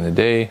back in the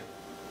day.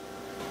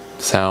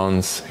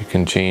 Sounds, you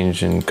can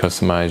change and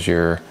customize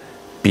your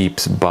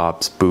beeps,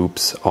 bops,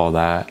 boops, all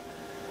that.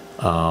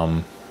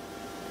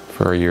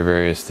 For your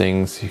various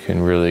things, you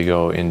can really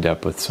go in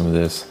depth with some of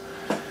this.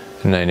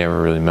 And I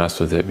never really messed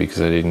with it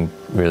because I didn't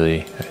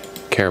really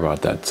care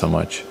about that so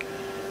much.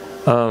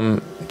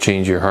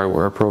 Change your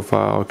hardware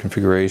profile,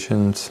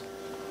 configurations,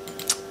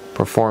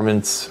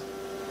 performance.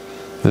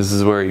 This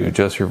is where you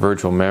adjust your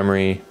virtual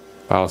memory,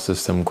 file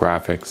system,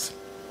 graphics,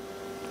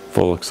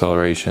 full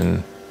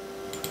acceleration,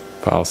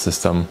 file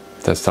system,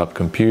 desktop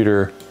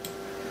computer.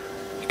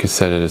 You can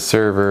set it as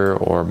server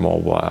or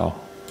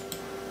mobile,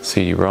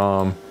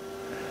 CD-ROM,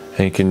 and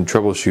you can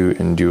troubleshoot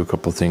and do a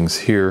couple things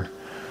here.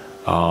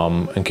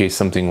 In case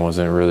something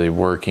wasn't really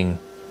working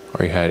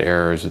or you had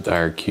errors with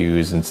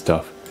IRQs and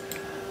stuff.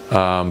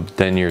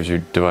 Then here's your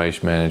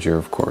device manager,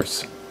 of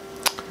course.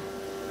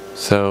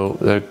 So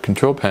the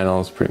control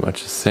panel is pretty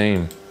much the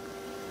same.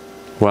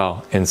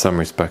 Well, in some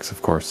respects,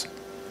 of course.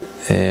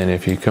 And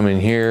if you come in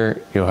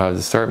here, you'll have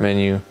the start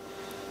menu.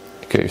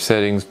 You get your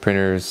settings,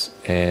 printers,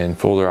 and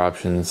folder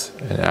options,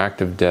 and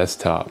active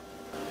desktop.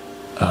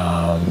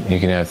 You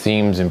can have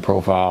themes and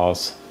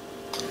profiles,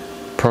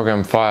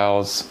 program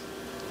files.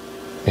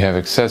 You have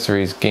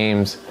accessories,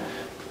 games,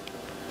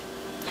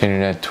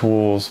 internet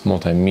tools,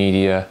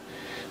 multimedia.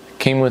 It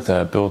came with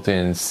a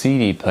built-in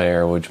CD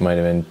player, which might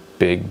have been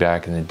big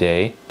back in the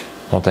day.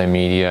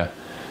 Multimedia.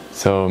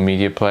 So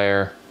media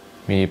player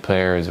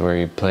is where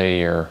you play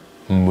your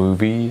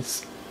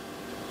movies.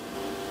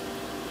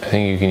 I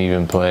think you can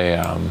even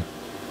play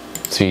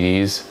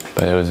CDs,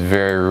 but it was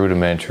very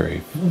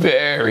rudimentary.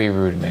 Very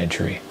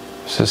rudimentary.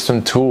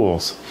 System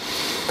tools.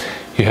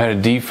 You had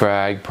a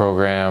defrag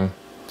program,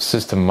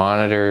 system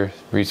monitor,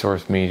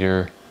 resource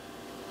meter,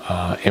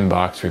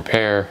 inbox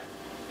repair.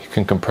 You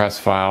can compress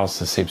files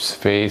to save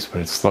space,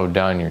 but it slowed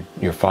down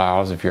your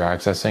files if you're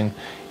accessing.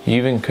 You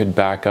even could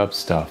back up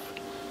stuff.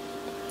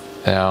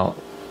 Now,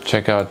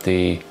 check out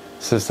the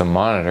system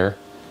monitor.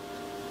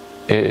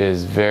 It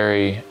is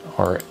very,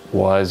 or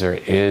was, or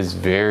is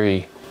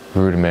very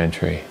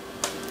rudimentary.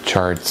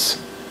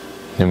 Charts,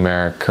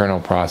 numeric kernel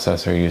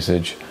processor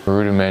usage,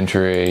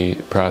 rudimentary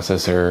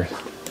processor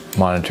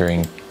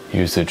monitoring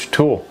usage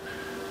tool.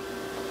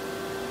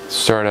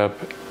 Startup.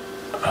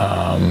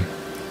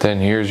 Then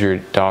here's your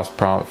DOS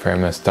prompt for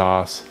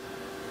MS-DOS.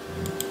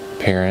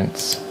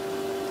 Appearance.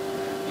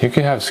 You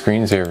can have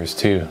screensavers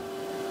too,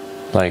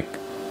 like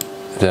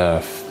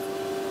the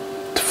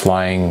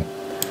flying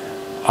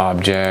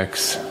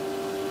objects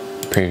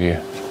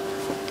preview.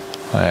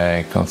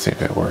 Like, let's see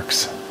if it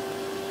works.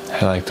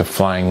 I like the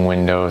flying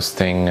windows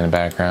thing in the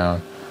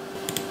background,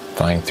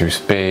 flying through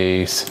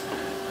space.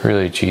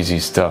 Really cheesy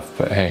stuff,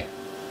 but hey.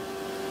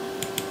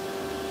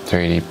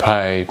 3D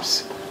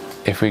pipes.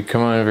 If we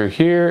come over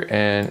here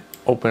and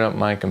open up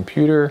my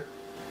computer,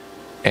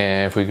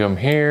 and if we come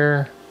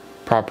here,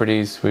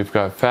 properties, we've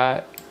got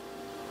FAT,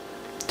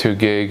 2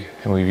 gig,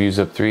 and we've used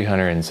up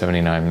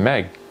 379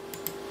 meg.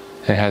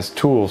 It has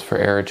tools for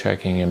error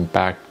checking and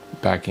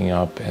backing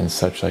up and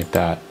such like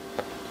that.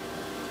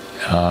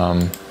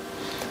 On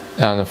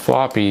the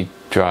floppy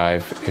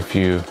drive, if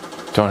you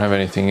don't have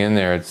anything in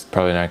there, it's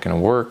probably not going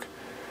to work.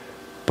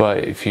 But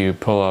if you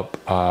pull up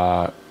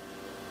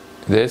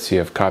this, you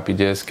have copy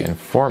disk and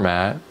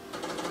format.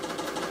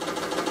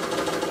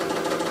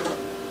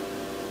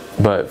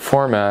 But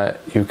format,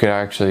 you could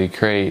actually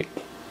create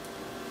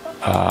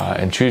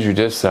and choose your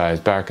disk size.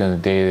 Back in the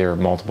day there were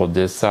multiple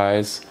disk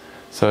size,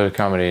 so it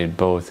accommodated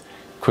both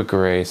quick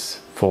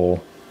erase,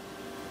 full.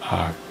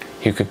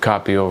 You could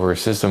copy over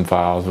system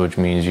files, which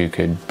means you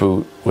could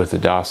boot with the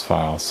DOS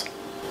files,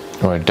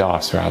 or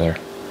DOS rather.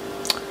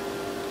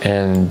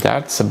 And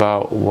that's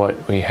about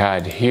what we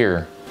had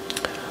here.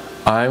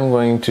 I'm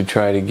going to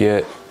try to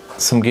get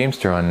some games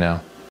to run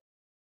now.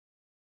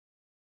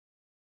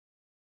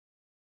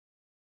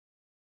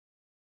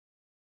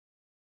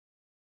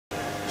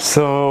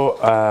 So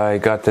I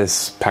got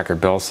this Packard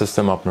Bell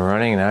system up and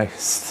running, and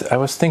I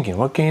was thinking,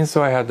 what games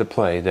do I have to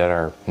play that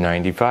are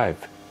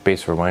 95,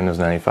 based for Windows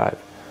 95?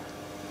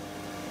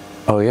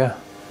 Oh yeah,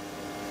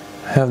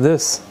 I have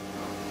this,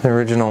 the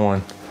original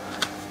one,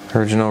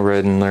 original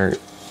Red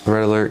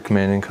Alert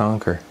Command and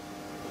Conquer,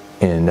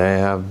 and I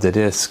have the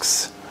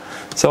discs.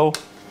 So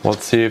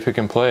let's see if we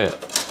can play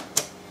it,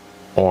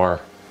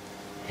 or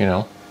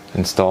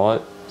install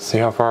it, see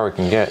how far we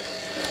can get.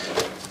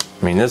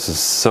 I mean, this is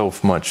so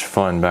much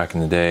fun back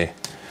in the day,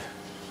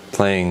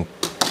 playing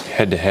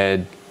head to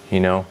head,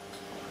 with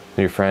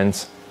your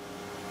friends.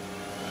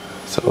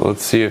 So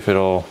let's see if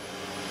it'll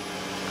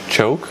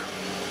choke.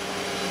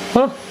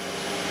 Huh.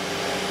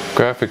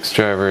 Graphics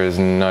driver is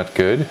not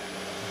good,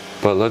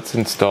 but let's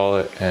install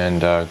it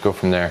and go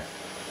from there.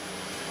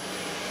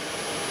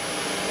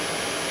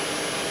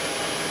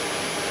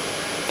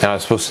 Now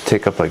it's supposed to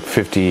take up like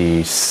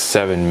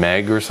 57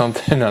 meg or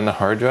something on the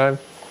hard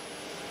drive,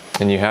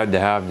 and you had to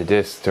have the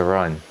disk to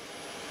run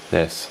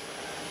this.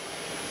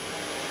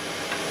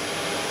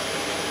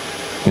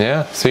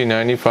 Yeah, see,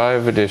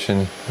 95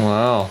 edition.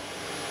 Wow.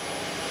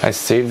 I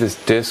saved this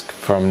disk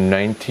from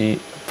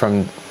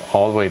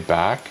all the way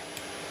back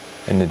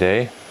in the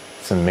day.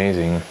 It's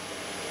amazing.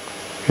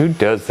 Who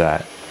does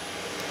that?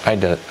 I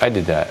did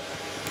that.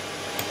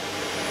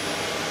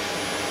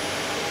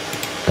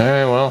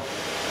 Alright, well,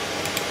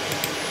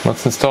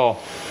 let's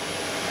install.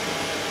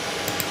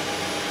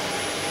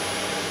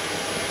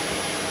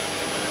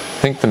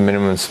 I think the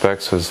minimum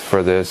specs was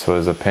for this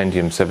was a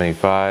Pentium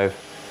 75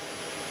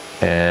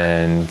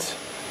 and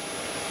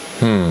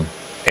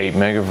 8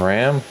 meg of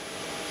RAM.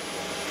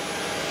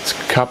 It's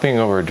copying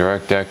over a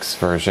DirectX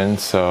version,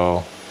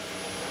 so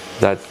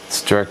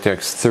that's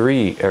DirectX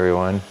 3,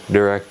 everyone.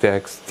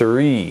 DirectX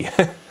 3.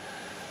 I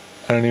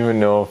don't even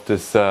know if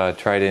this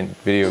Trident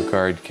video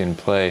card can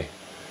play.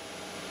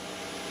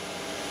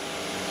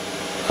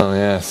 Oh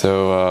yeah,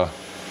 so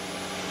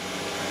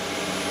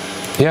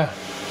yeah,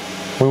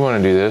 we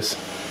want to do this.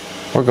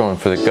 We're going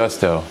for the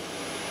gusto.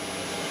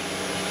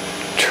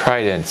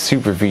 Trident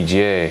Super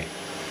VGA.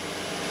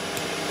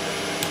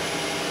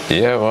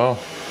 Yeah, well,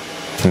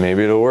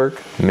 maybe it'll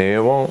work, maybe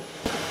it won't.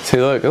 See,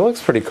 look, it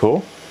looks pretty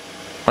cool.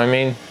 I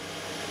mean,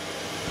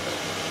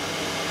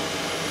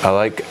 I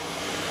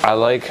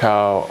like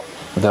how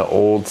the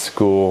old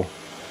school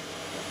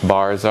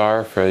bars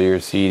are for your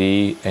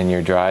CD and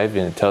your drive,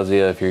 and it tells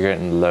you if you're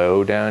getting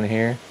low down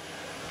here.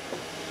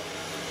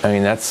 I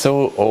mean, that's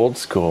so old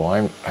school.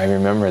 I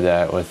remember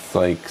that with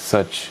like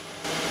such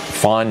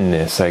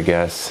fondness, I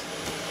guess.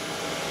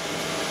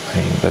 I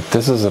mean, but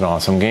this is an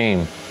awesome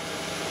game.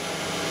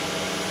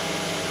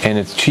 And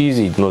it's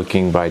cheesy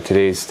looking by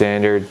today's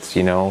standards,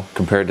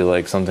 compared to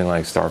like something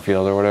like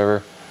Starfield or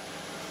whatever.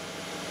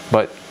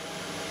 But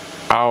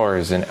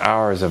hours and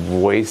hours of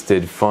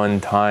wasted fun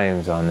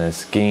times on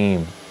this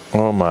game.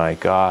 Oh my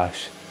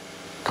gosh.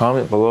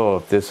 Comment below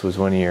if this was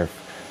one of your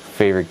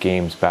favorite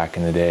games back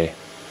in the day.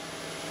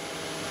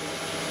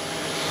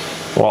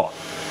 Well,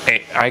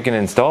 I can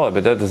install it,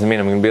 but that doesn't mean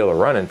I'm going to be able to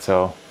run it,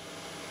 so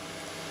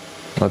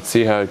let's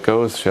see how it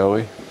goes, shall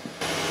we?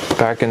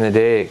 Back in the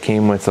day, it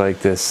came with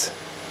like this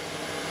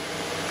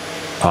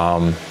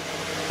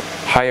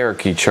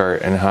hierarchy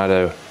chart and how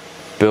to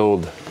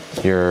build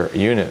your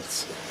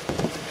units.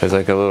 There's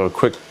like a little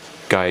quick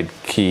guide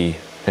key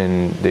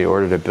in the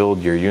order to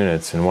build your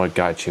units and what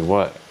got you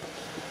what.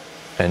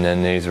 And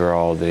then these were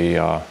all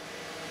the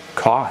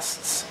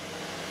costs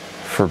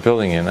for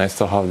building it. And I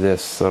still have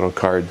this little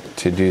card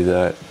to do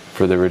that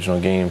for the original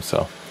game.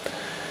 So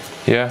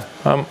yeah,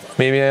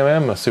 maybe I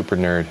am a super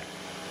nerd.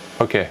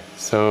 Okay,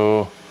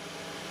 so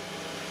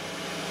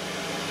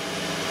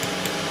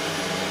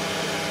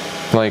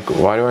like,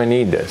 why do I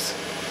need this?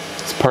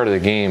 It's part of the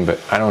game, but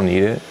I don't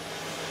need it.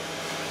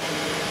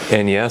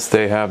 And yes,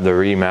 they have the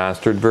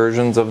remastered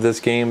versions of this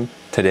game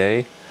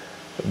today,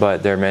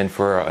 but they're meant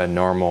for a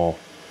normal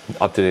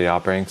up-to-date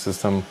operating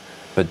system.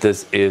 But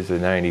this is the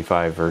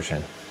 95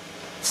 version.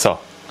 So,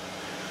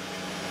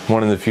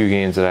 one of the few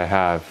games that I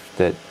have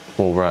that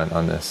will run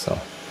on this. So,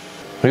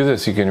 look at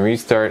this, you can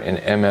restart in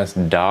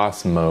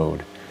MS-DOS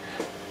mode.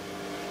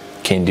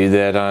 Can't do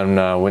that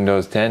on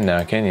Windows 10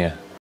 now, can you?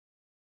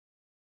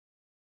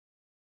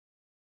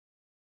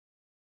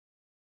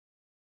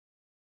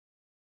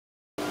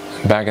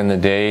 Back in the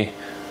day,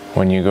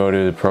 when you go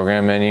to the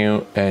program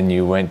menu and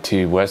you went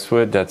to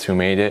Westwood, that's who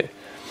made it,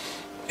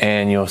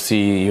 and you'll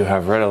see you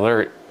have Red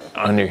Alert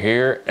under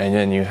here, and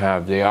then you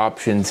have the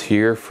options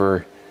here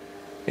for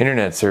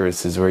internet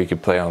services where you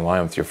could play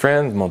online with your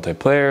friends,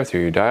 multiplayer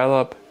through your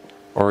dial-up,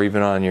 or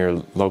even on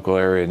your local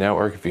area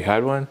network if you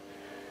had one.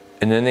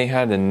 And then they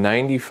had the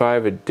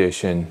 95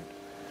 edition,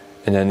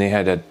 and then they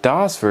had a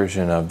DOS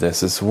version of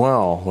this as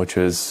well, which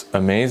was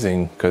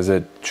amazing because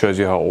it shows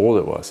you how old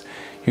it was.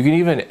 You can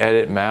even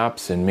edit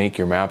maps and make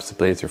your maps to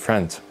play with your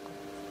friends.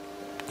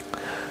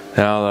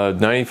 Now the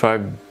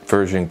 95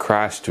 version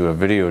crashed to a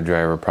video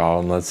driver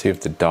problem. Let's see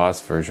if the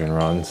DOS version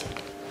runs.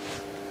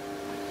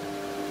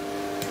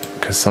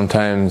 Because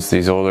sometimes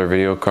these older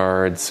video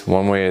cards,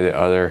 one way or the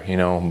other, you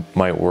know,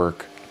 might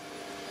work.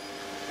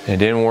 It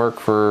didn't work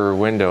for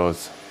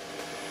Windows,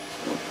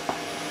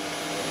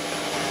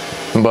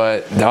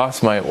 but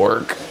DOS might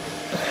work.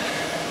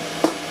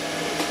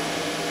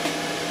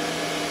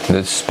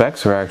 The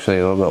specs were actually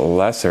a little bit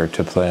lesser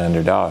to play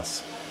under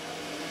DOS.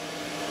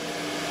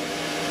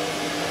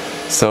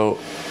 So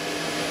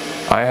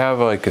I have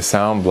like a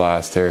sound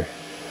blaster,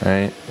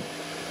 right?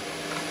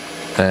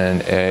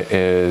 And it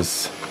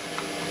is,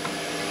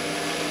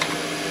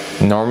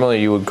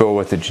 normally you would go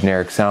with a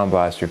generic sound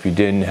blaster if you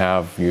didn't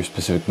have your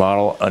specific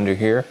model under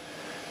here.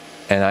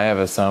 And I have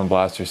a Sound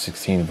Blaster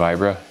 16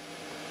 Vibra.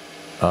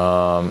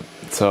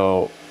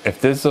 So if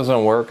this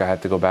doesn't work, I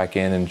have to go back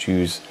in and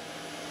choose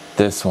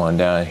this one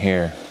down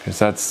here, because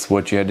that's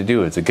what you had to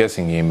do. It's a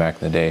guessing game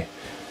back in the day.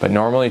 But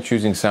normally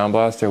choosing Sound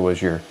Blaster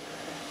was your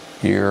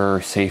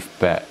safe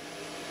bet.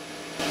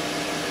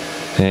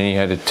 And then you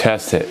had to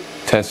test it.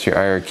 Test your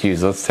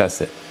IRQs. Let's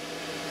test it.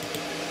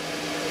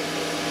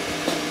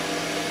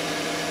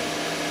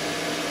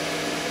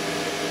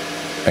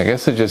 I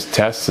guess it just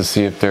tests to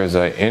see if there's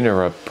an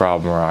interrupt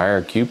problem or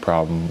an IRQ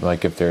problem,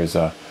 like if there's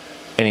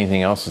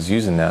anything else is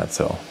using that.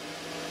 So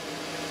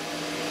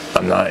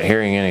I'm not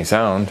hearing any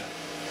sound.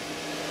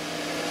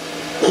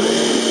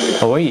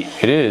 Oh wait,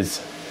 it is.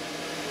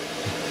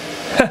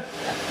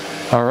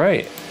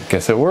 Alright,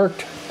 guess it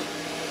worked.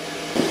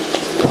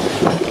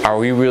 Are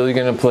we really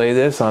going to play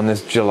this on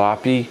this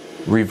jalopy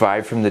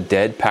revived from the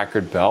dead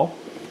Packard Bell?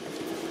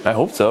 I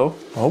hope so.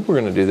 I hope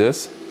we're going to do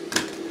this.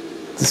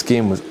 This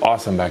game was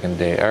awesome back in the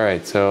day.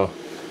 Alright, so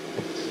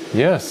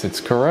yes,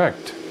 it's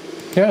correct.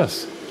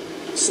 Yes.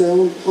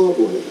 Sound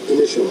hardware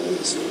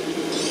initialized.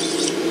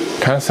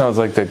 Kind of sounds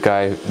like that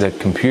guy, that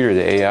computer,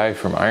 the AI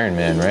from Iron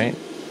Man, right?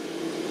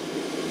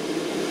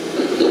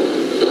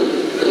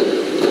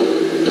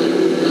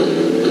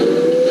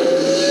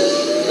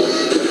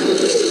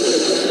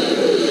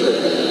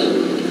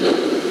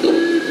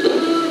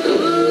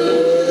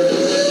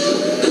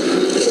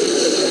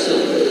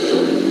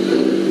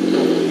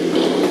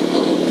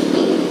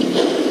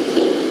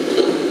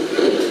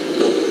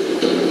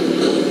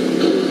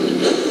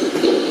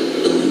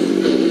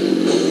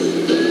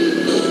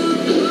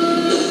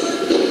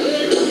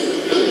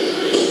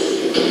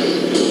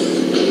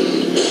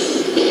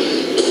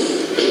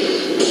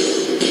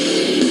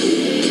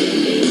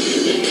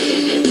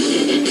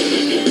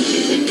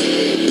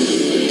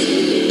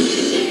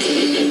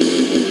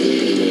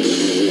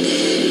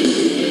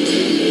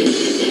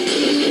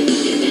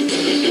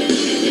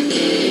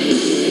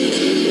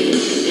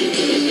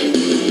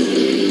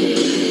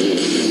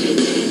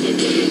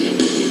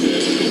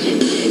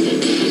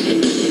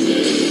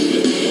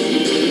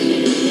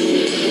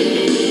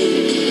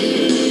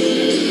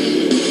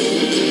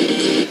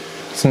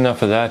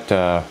 Enough of that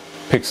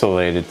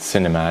pixelated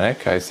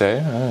cinematic, I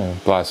say.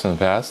 Blast from the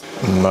past.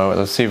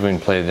 Let's see if we can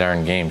play the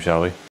darn game,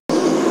 shall we?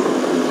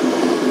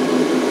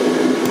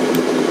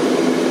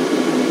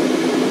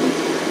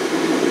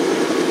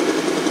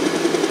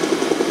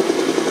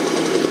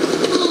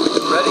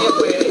 Ready and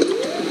waiting.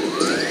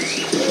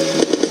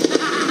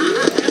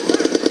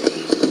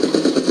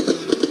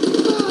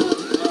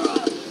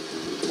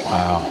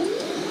 Wow.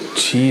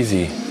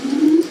 Cheesy.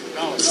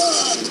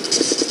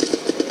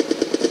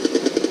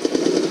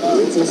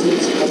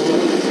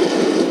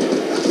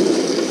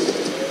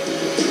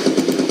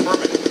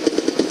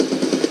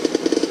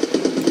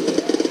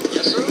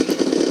 Yes, sir.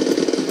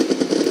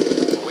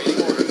 Awaiting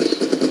orders.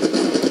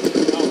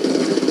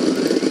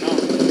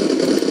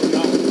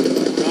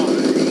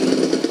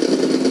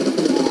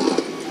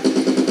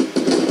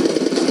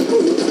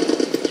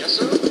 Yes,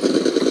 sir.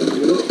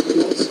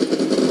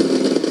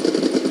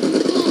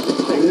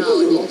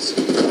 Acknowledged.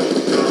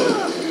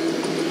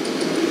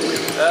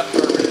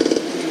 Affirmative.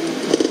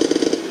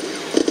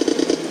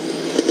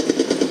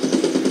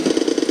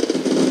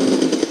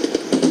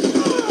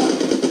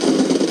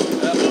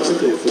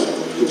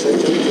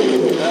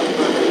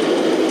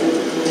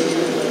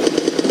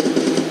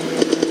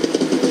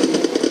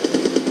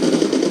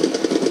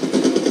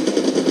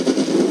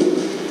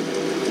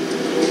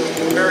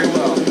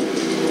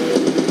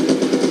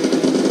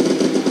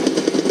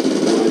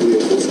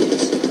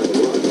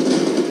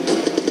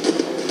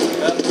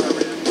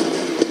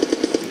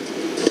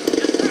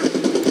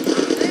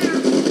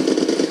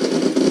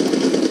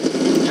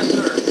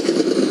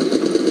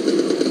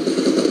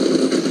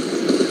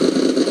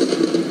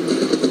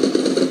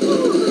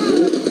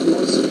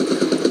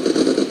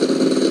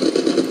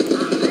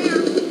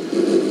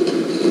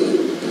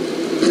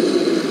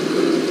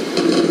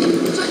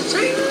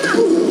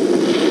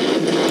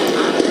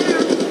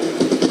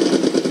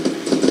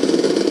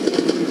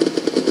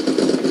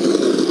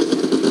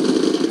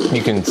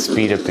 You can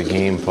speed up the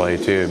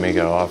gameplay too, make it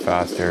a lot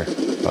faster,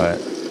 but.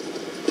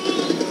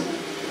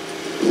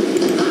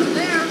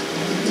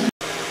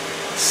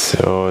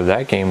 So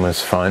that game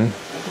was fun,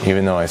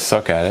 even though I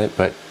suck at it,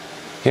 but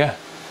yeah,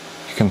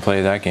 you can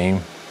play that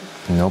game,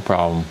 no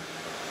problem.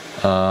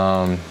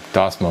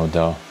 DOS mode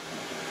though.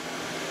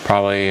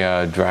 Probably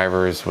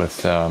drivers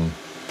with,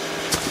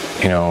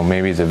 you know,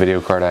 maybe the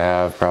video card I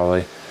have,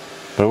 probably.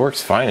 But it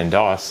works fine in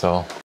DOS,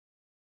 so.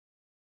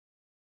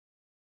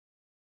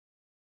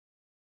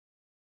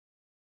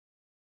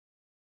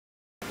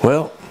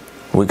 Well,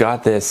 we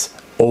got this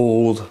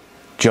old,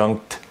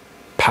 junked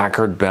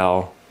Packard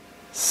Bell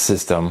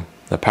system.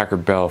 The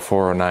Packard Bell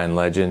 409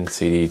 Legend,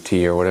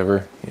 CDT or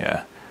whatever.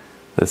 Yeah,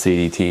 the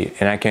CDT.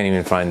 And I can't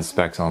even find the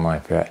specs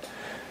online for that.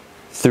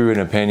 Through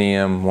an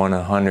Pentium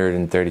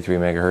 133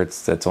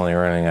 megahertz that's only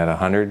running at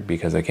 100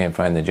 because I can't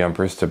find the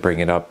jumpers to bring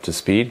it up to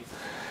speed.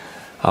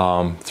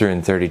 Through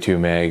in 32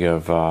 meg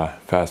of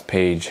fast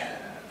page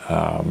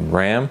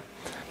RAM.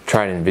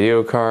 Trident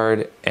video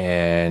card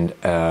and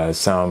a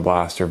Sound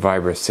Blaster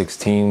Vibra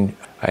 16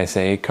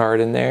 ISA card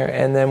in there,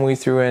 and then we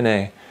threw in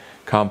a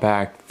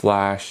compact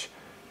flash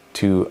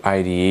to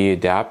IDE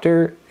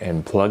adapter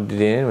and plugged it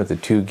in with a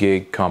 2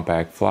 gig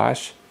compact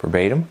flash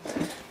verbatim.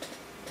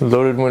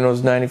 Loaded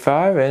Windows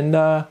 95 and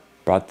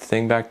brought the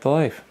thing back to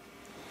life.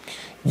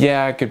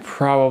 Yeah, I could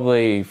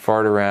probably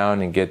fart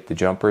around and get the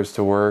jumpers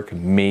to work,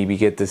 maybe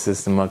get the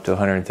system up to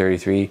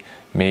 133,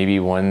 maybe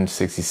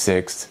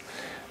 166.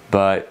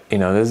 But, you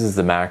know, this is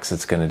the max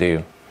it's going to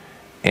do.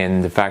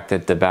 And the fact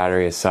that the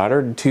battery is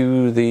soldered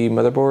to the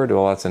motherboard,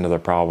 well, that's another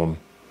problem.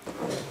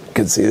 You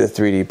can see the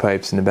 3D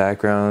pipes in the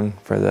background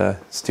for the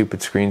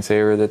stupid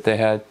screensaver that they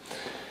had.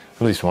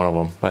 At least one of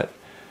them. But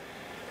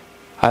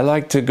I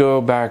like to go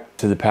back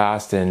to the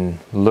past and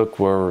look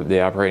where the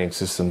operating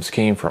systems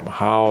came from,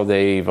 how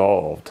they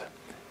evolved.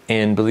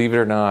 And believe it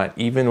or not,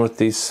 even with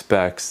these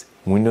specs,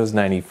 Windows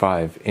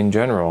 95 in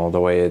general, the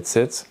way it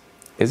sits,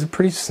 is a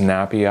pretty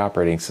snappy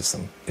operating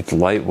system. It's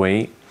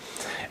lightweight,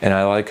 and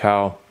I like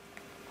how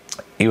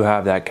you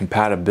have that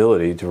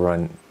compatibility to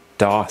run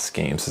DOS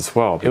games as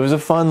well. It was a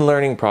fun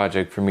learning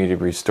project for me to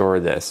restore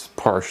this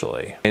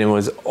partially, and it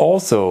was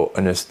also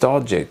a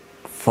nostalgic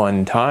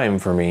fun time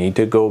for me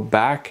to go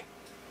back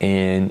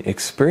and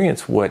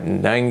experience what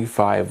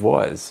 95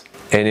 was.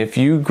 And if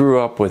you grew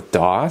up with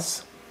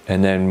DOS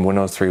and then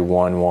Windows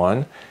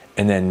 3.1.1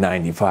 and then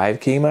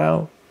 95 came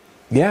out,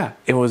 yeah,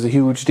 it was a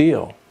huge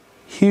deal.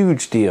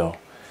 Huge deal.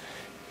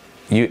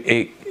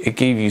 It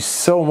gave you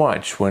so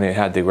much when it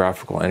had the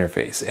graphical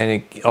interface, and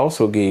it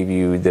also gave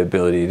you the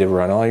ability to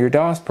run all your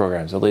DOS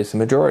programs, at least the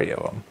majority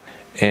of them.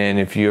 And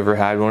if you ever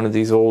had one of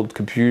these old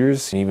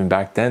computers, even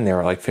back then they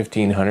were like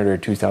 $1,500 or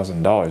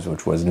 $2,000,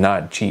 which was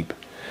not cheap.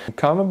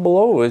 Comment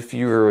below if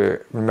you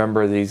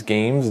remember these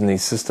games and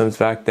these systems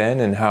back then,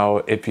 and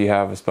how, if you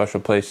have a special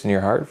place in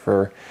your heart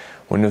for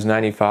Windows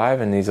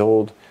 95 and these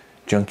old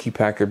junky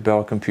Packard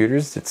Bell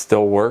computers that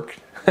still work.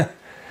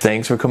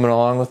 Thanks for coming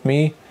along with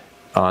me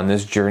on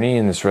this journey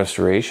in this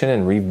restoration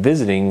and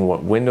revisiting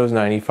what Windows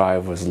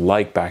 95 was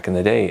like back in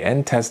the day,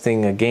 and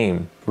testing a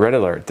game, Red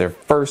Alert, their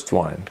first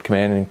one,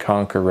 Command &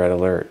 Conquer Red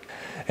Alert.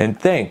 And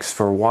thanks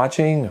for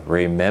watching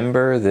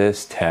Remember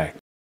This Tech.